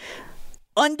be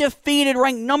undefeated,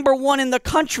 ranked number 1 in the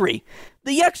country.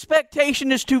 The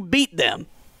expectation is to beat them.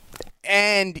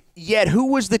 And yet, who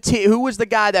was the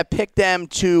guy that picked them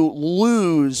to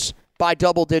lose by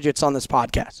double digits on this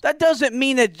podcast? That doesn't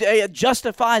mean it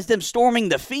justifies them storming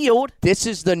the field. This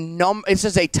is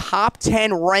a top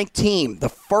 10 ranked team. The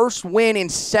first win in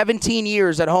 17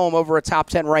 years at home over a top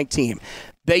 10 ranked team.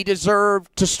 They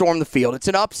deserve to storm the field. It's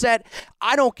an upset.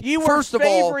 You were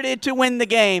favorited to win the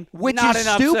game, which not is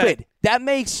an stupid. Upset. That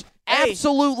makes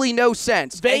absolutely no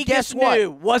sense. Vegas knew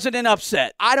wasn't an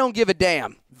upset. I don't give a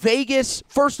damn. Vegas,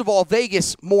 first of all,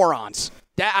 Vegas morons.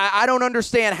 I don't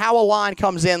understand how a line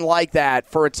comes in like that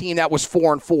for a team that was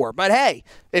 4-4. But hey,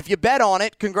 if you bet on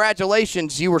it,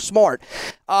 congratulations, you were smart.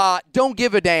 Don't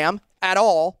give a damn at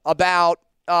all about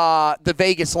the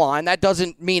Vegas line. That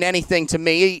doesn't mean anything to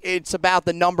me. It's about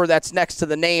the number that's next to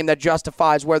the name that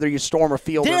justifies whether you storm a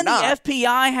field or not. Didn't the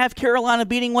FPI have Carolina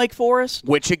beating Wake Forest?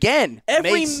 Which, again,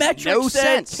 every makes metric no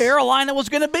said sense. Carolina was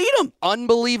going to beat them.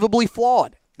 Unbelievably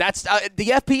flawed. That's the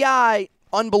FPI.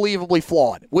 Unbelievably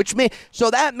flawed.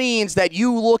 So that means that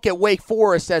you look at Wake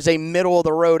Forest as a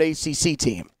middle-of-the-road ACC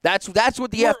team. That's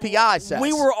what the FPI says.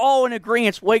 We were all in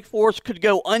agreement Wake Forest could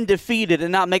go undefeated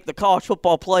and not make the college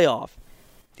football playoff.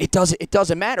 It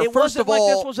doesn't matter. First of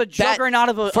all, this was a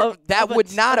juggernaut that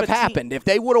would not have happened if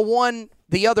they would have won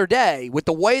the other day. With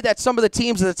the way that some of the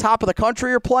teams at the top of the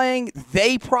country are playing,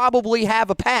 they probably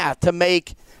have a path to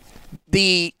make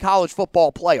the college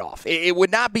football playoff. It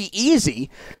would not be easy,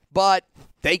 but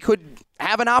they could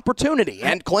have an opportunity.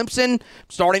 And Clemson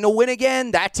starting to win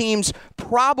again. That team's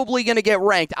probably going to get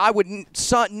ranked. I would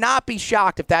not be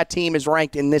shocked if that team is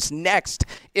ranked in this next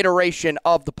iteration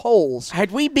of the polls.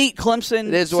 Had we beat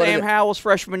Clemson Sam Howell's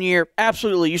freshman year,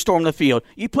 absolutely, you storm the field.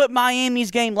 You put Miami's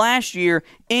game last year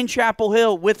in Chapel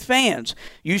Hill with fans.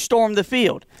 You storm the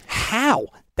field. How?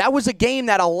 That was a game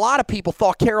that a lot of people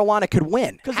thought Carolina could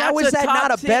win. How is that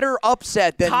not a better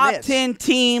upset than top this? Top 10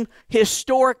 team,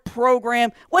 historic program.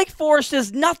 Wake Forest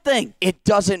is nothing. It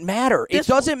doesn't matter. It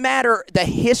doesn't matter the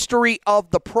history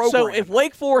of the program. So if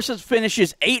Wake Forest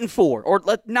finishes 8-4 or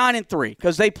 9-3,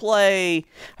 because they play,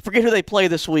 I forget who they play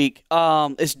this week.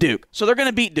 It's Duke. So they're going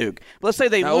to beat Duke. Let's say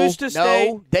they lose to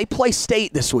State. No, they play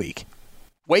State this week.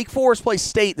 Wake Forest plays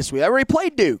State this week. They already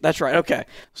played Duke. That's right. Okay.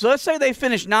 So let's say they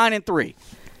finish 9-3.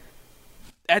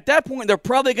 At that point, they're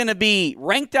probably going to be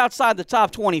ranked outside the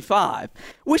top 25.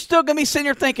 We're still going to be sitting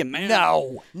here thinking, man.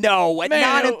 No. At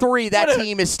 9-3, that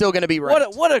team is still going to be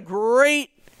ranked. What a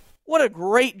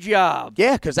great job.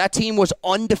 Yeah, because that team was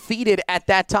undefeated at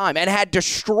that time and had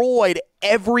destroyed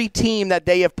every team that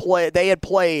they had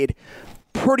played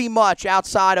pretty much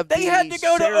outside of They had to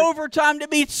go to overtime to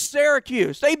beat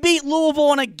Syracuse. They beat Louisville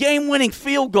on a game-winning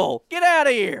field goal. Get out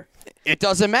of here. It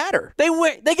doesn't matter.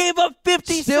 They gave up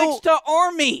 56 to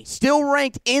Army. Still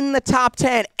ranked in the top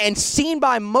 10 and seen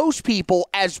by most people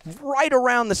as right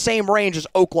around the same range as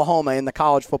Oklahoma in the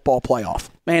college football playoff.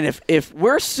 Man, if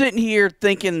we're sitting here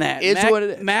thinking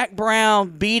that Mac Brown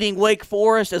beating Wake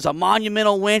Forest is a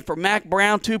monumental win for Mac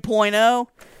Brown 2.0,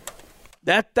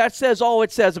 that says all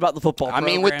it says about the football program. I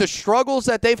mean, with the struggles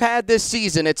that they've had this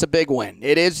season, it's a big win.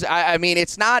 It is. I mean,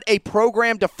 it's not a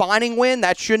program-defining win.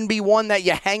 That shouldn't be one that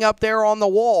you hang up there on the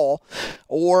wall,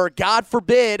 or God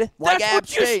forbid, like App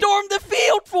State. That's what you stormed the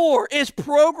field for, is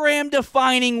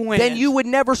program-defining wins. Then you would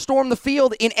never storm the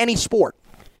field in any sport.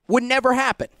 Would never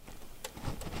happen.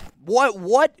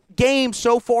 What game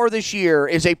so far this year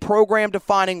is a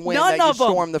program-defining win that you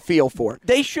storm the field for?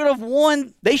 They should have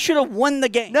won. They should have won the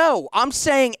game. No, I'm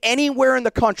saying anywhere in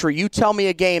the country, you tell me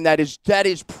a game that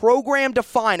is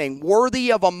program-defining,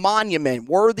 worthy of a monument,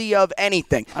 worthy of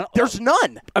anything. There's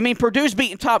none. I mean, Purdue's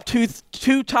beating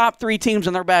two top 3 teams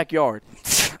in their backyard.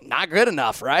 Not good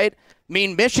enough, right? I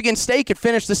mean, Michigan State could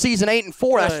finish the season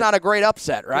 8-4. That's not a great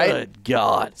upset, right? Good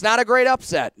God. It's not a great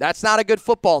upset. That's not a good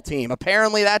football team.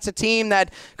 Apparently, that's a team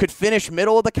that could finish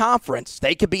middle of the conference.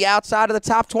 They could be outside of the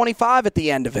top 25 at the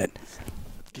end of it.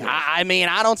 I mean,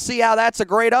 I don't see how that's a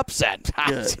great upset.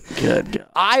 Good.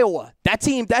 Iowa, that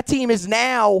team is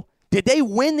now. Did they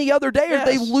win the other day, or did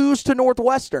they lose to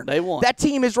Northwestern? They won. That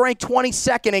team is ranked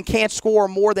 22nd and can't score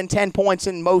more than 10 points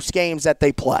in most games that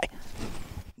they play.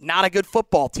 Not a good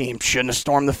football team. Shouldn't have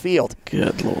stormed the field.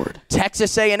 Good Lord.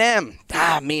 Texas A&M.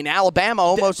 Alabama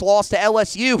almost lost to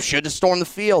LSU. Should have stormed the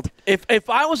field. If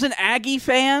I was an Aggie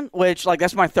fan, which,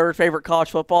 that's my third favorite college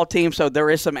football team, so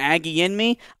there is some Aggie in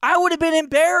me, I would have been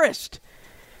embarrassed.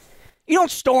 You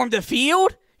don't storm the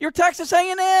field. You're Texas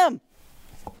A&M.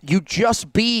 You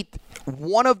just beat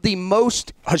one of the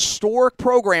most historic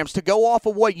programs, to go off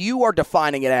of what you are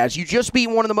defining it as. You just beat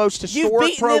one of the most historic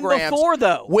programs. You've beaten them before,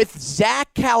 though. With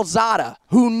Zach Calzada,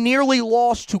 who nearly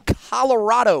lost to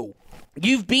Colorado.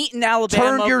 You've beaten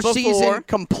Alabama Turned your before. season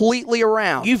completely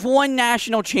around. You've won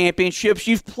national championships.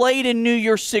 You've played in New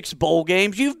Year's Six bowl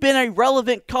games. You've been a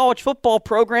relevant college football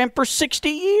program for 60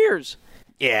 years.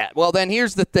 Yeah, well then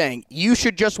here's the thing. You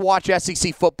should just watch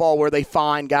SEC football where they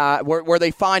find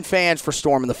fans for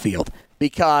storming the field,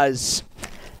 because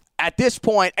at this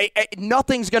point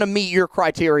nothing's going to meet your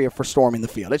criteria for storming the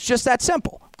field. It's just that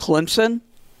simple. Clemson,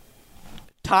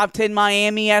 top 10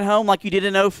 Miami at home like you did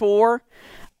in 2004,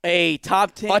 a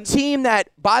top 10. A team that,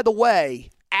 by the way,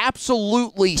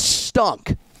 absolutely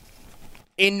stunk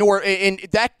in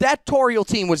that Tar Heel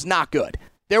team was not good.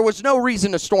 There was no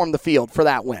reason to storm the field for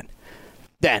that win.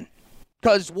 Then,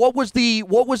 because what was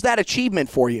that achievement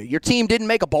for you? Your team didn't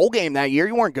make a bowl game that year.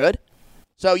 You weren't good,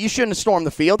 so you shouldn't have stormed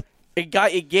the field.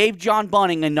 It gave John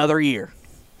Bunning another year,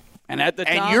 and at the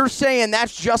time, and you're saying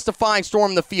that's justifying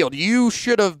storming the field. You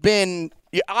should have been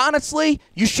devastated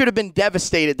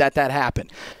that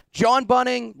happened. John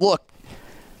Bunning, look,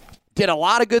 did a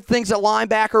lot of good things at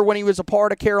linebacker when he was a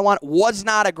part of Carolina. Was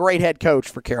not a great head coach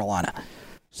for Carolina,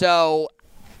 so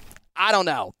I don't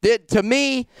know. To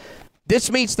me, this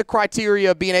meets the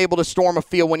criteria of being able to storm a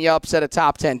field when you upset a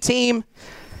top 10 team.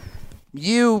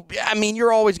 You're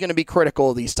always going to be critical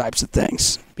of these types of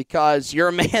things because you're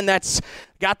a man that's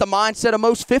got the mindset of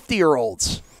most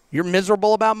 50-year-olds. You're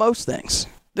miserable about most things.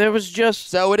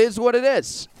 So it is what it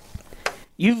is.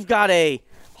 You've got a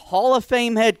Hall of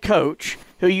Fame head coach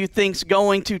who you think's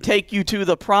going to take you to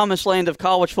the promised land of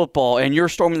college football, and you're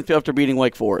storming the field after beating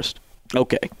Wake Forest.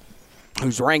 Okay.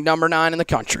 Who's ranked number 9 in the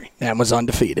country and was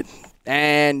undefeated.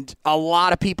 And a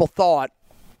lot of people thought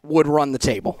would run the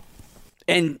table.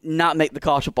 And not make the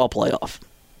college football playoff.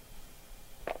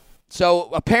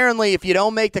 So apparently if you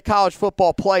don't make the college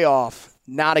football playoff,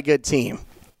 not a good team.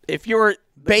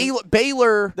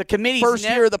 Baylor, the committee's first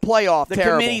year of the playoff, the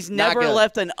terrible. committee's never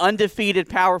left an undefeated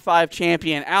Power 5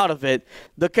 champion out of it.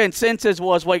 The consensus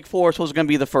was Wake Forest was going to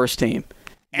be the first team.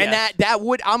 And yes. that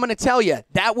would, I'm going to tell you,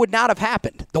 that would not have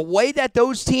happened. The way that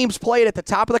those teams played at the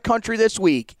top of the country this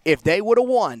week, if they would have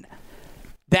won,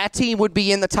 that team would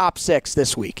be in the top 6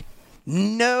 this week.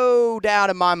 No doubt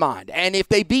in my mind. And if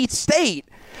they beat State,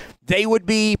 they would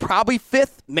be probably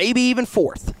 5th, maybe even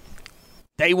 4th.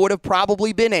 They would have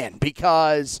probably been in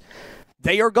because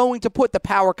they are going to put the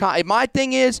power. My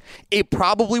thing is, it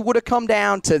probably would have come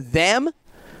down to them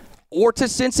or to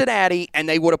Cincinnati, and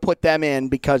they would have put them in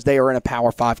because they are in a Power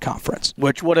 5 conference.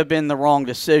 Which would have been the wrong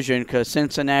decision because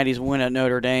Cincinnati's win at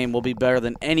Notre Dame will be better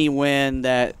than any win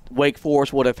that Wake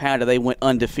Forest would have had if they went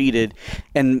undefeated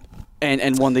and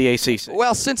won the ACC.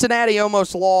 Well, Cincinnati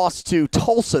almost lost to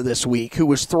Tulsa this week, who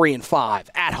was 3-5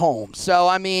 at home. So,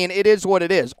 I mean, it is what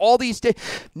it is.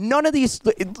 None of these,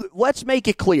 let's make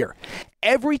it clear.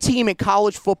 Every team in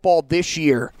college football this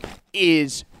year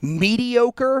is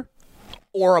mediocre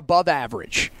or above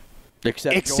average,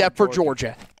 except for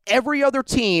Georgia. Every other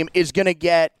team is going to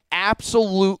get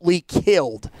absolutely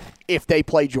killed if they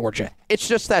play Georgia. It's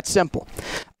just that simple.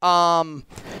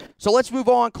 So let's move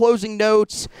on. Closing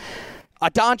notes.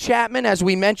 Don Chapman, as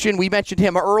we mentioned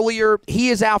him earlier. He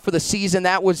is out for the season.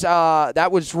 That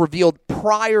was revealed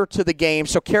prior to the game.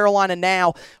 So Carolina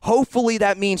now, hopefully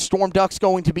that means Storm Duck's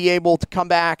going to be able to come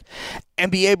back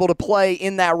and be able to play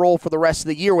in that role for the rest of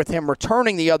the year with him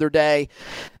returning the other day.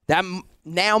 That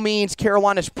now means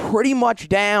Carolina's pretty much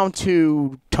down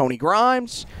to Tony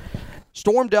Grimes,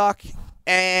 Storm Duck,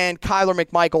 and Kyler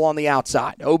McMichael on the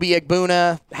outside. Obi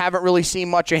Egbuna, haven't really seen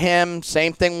much of him.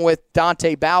 Same thing with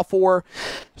Dante Balfour.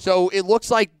 So it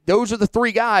looks like those are the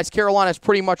 3 guys Carolina's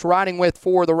pretty much riding with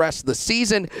for the rest of the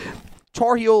season.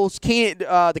 Tar Heels,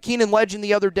 the Keenan legend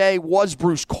the other day was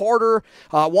Bruce Carter.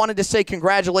 Wanted to say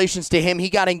congratulations to him. He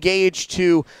got engaged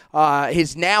to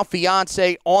his now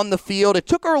fiance on the field. It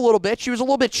took her a little bit. She was a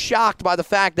little bit shocked by the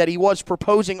fact that he was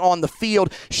proposing on the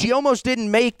field. She almost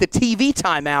didn't make the TV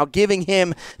timeout, giving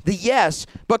him the yes.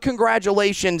 But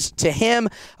congratulations to him.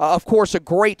 Of course, a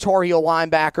great Tar Heel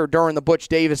linebacker during the Butch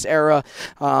Davis era,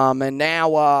 and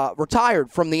now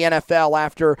retired from the NFL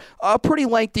after a pretty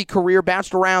lengthy career.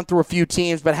 Bounced around through a few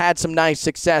teams, but had some nice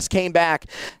success. Came back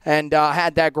and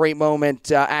had that great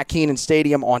moment at Kenan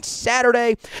Stadium on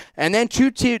Saturday. And then two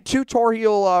Tar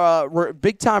Heel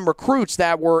big-time recruits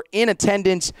that were in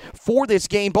attendance for this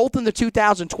game, both in the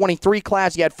 2023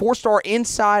 class. You had four-star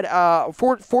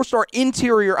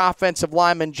interior offensive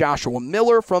lineman Joshua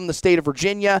Miller from the state of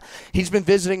Virginia. He's been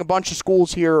visiting a bunch of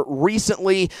schools here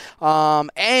recently.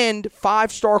 And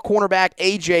 5-star cornerback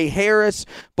A.J. Harris.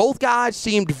 Both guys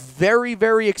seemed very,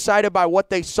 very excited by what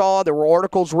they saw. There were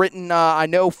articles written, I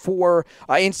know, for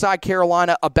Inside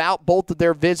Carolina about both of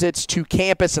their visits to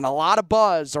campus, and a lot of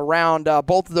buzz around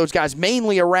both of those guys,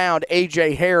 mainly around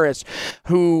A.J. Harris,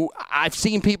 who I've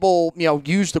seen people,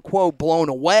 use the quote, blown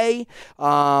away.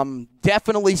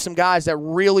 Definitely some guys that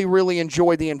really, really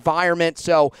enjoy the environment.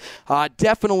 So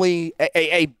definitely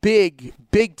a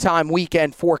big-time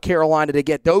weekend for Carolina to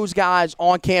get those guys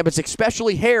on campus,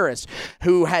 especially Harris,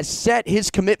 who has set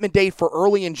his commitment date for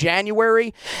early in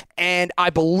January. And I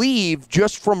believe,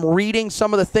 just from reading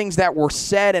some of the things that were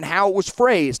said and how it was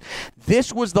phrased,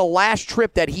 this was the last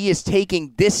trip that he is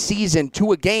taking this season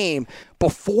to a game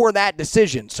before that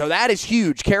decision. So that is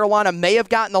huge. Carolina may have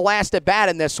gotten the last at bat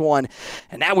in this one,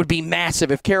 and that would be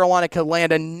massive if Carolina could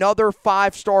land another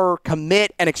 5-star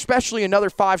commit, and especially another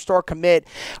 5-star commit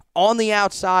on the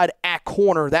outside at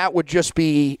corner. That would just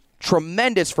be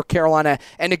tremendous for Carolina.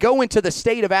 And to go into the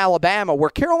state of Alabama,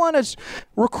 where Carolina's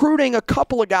recruiting a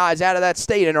couple of guys out of that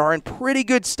state and are in pretty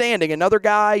good standing. Another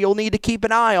guy you'll need to keep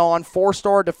an eye on,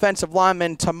 4-star defensive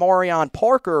lineman Tamarion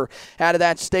Parker out of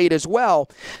that state as well.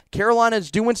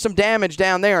 Carolina's doing some damage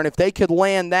down there, and if they could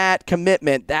land that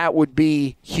commitment, that would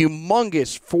be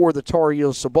humongous for the Tar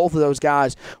Heels. So both of those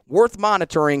guys worth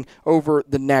monitoring over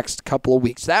the next couple of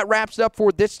weeks. That wraps up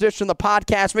for this edition of the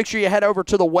podcast. Make sure you head over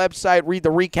to the website, read the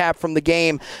recap from the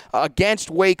game against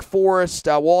Wake Forest.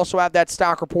 We'll also have that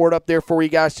stock report up there for you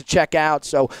guys to check out.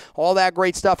 So all that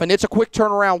great stuff. And it's a quick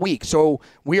turnaround week. So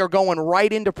we are going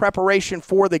right into preparation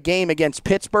for the game against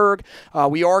Pittsburgh.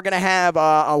 We are going to have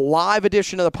a live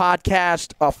edition of the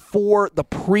podcast for the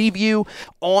preview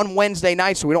on Wednesday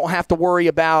night, so we don't have to worry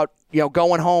about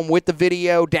going home with the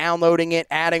video, downloading it,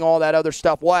 adding all that other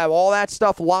stuff. We'll have all that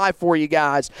stuff live for you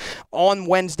guys on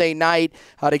Wednesday night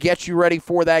to get you ready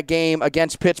for that game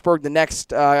against Pittsburgh the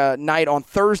next night on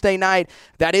Thursday night.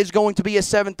 That is going to be a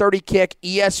 7:30 kick,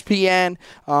 ESPN,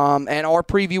 and our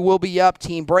preview will be up.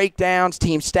 Team breakdowns,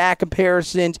 team stat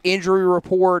comparisons, injury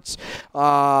reports,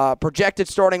 projected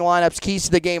starting lineups, keys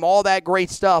to the game, all that great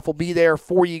stuff will be there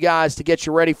for you guys to get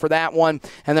you ready for that one.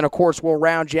 And then, of course, we'll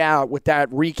round you out with that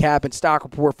recap and stock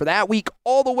report for that week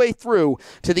all the way through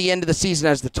to the end of the season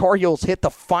as the Tar Heels hit the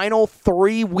final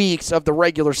 3 weeks of the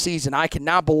regular season. I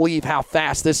cannot believe how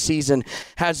fast this season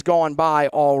has gone by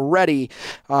already.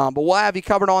 But we'll have you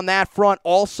covered on that front.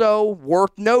 Also,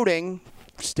 worth noting,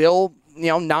 still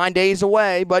 9 days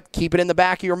away, but keep it in the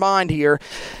back of your mind here.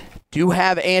 Do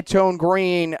have Antone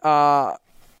Green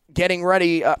getting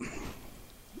ready.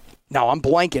 No, I'm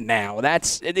blanking now.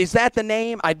 Is that the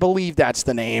name? I believe that's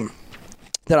the name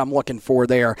that I'm looking for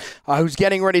there, who's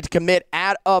getting ready to commit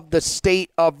out of the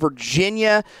state of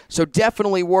Virginia. So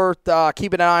definitely worth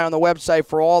keeping an eye on the website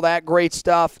for all that great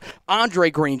stuff.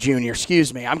 Andre Green Jr.,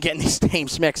 excuse me. I'm getting these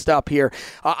names mixed up here.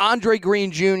 Andre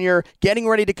Green Jr. getting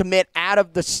ready to commit out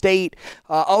of the state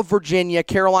of Virginia.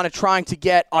 Carolina trying to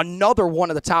get another one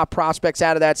of the top prospects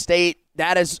out of that state.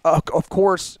 That is, of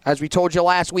course, as we told you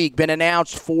last week, been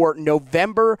announced for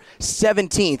November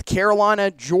 17th. Carolina,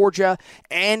 Georgia,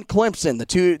 and Clemson,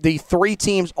 the three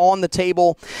teams on the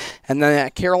table. And then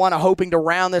Carolina hoping to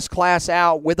round this class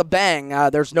out with a bang.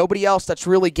 There's nobody else that's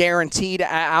really guaranteed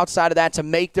outside of that to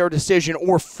make their decision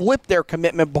or flip their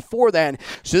commitment before then.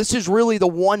 So this is really the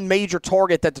one major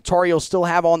target that the Tar Heels still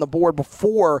have on the board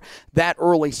before that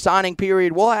early signing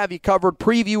period. We'll have you covered,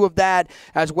 preview of that,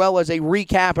 as well as a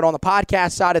recap. And on the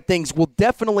podcast side of things, we'll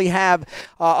definitely have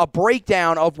a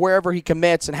breakdown of wherever he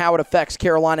commits and how it affects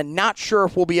Carolina. Not sure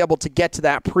if we'll be able to get to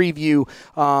that preview.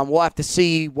 We'll have to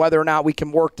see whether or not we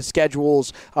can work the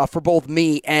schedules for both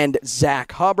me and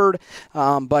Zach Hubbard.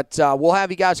 But we'll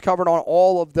have you guys covered on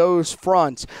all of those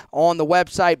fronts on the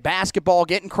website. Basketball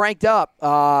getting cranked up.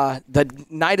 The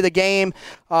night of the game,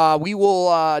 we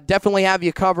will definitely have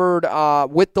you covered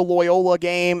with the Loyola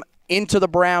game, into the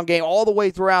Brown game, all the way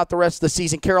throughout the rest of the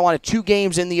season. Carolina 2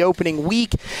 games in the opening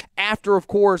week after, of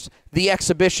course, the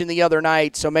exhibition the other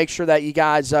night. So make sure that you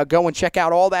guys go and check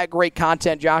out all that great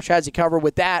content. Josh has you covered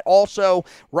with that. Also,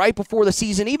 right before the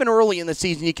season, even early in the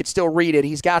season, you could still read it.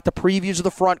 He's got the previews of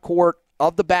the front court,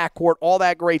 of the backcourt, all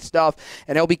that great stuff,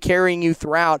 and he'll be carrying you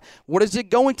throughout. What is it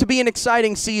going to be an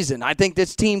exciting season? I think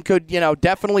this team could,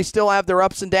 definitely still have their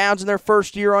ups and downs in their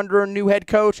first year under a new head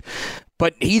coach.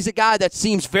 But he's a guy that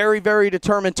seems very, very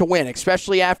determined to win,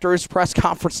 especially after his press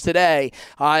conference today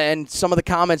and some of the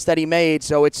comments that he made.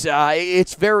 So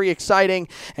it's very exciting,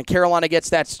 and Carolina gets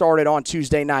that started on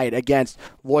Tuesday night against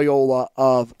Loyola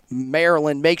of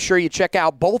Maryland. Make sure you check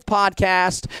out both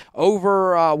podcasts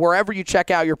over wherever you check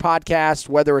out your podcast,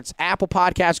 whether it's Apple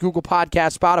Podcasts, Google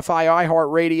Podcasts, Spotify,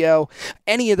 iHeartRadio,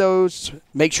 any of those.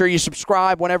 Make sure you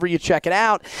subscribe whenever you check it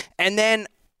out. And then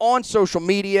on social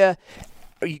media,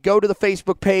 you go to the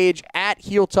Facebook page at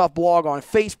Heel Tough Blog on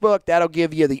Facebook. That'll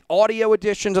give you the audio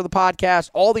editions of the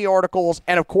podcast, all the articles,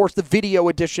 and, of course, the video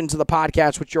editions of the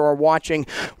podcast, which you are watching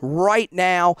right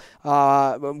now.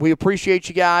 We appreciate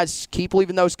you guys. Keep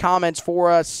leaving those comments for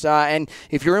us. And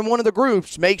if you're in one of the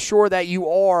groups, make sure that you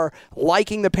are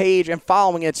liking the page and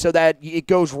following it so that it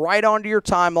goes right onto your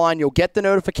timeline. You'll get the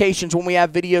notifications when we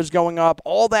have videos going up,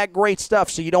 all that great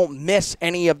stuff, so you don't miss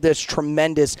any of this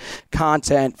tremendous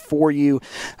content for you.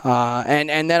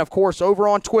 And then, of course, over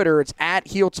on Twitter, it's at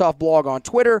Heel Tough Blog on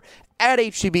Twitter, at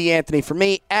HTB Anthony for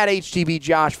me, at HTB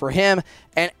Josh for him,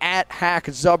 and at Hack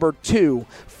Zubbard 2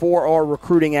 for our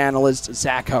recruiting analyst,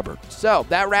 Zach Hubbard. So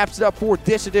that wraps it up for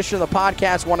this edition of the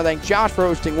podcast. Want to thank Josh for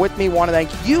hosting with me. Want to thank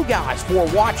you guys for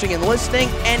watching and listening.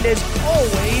 And as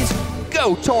always,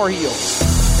 go Tar Heels.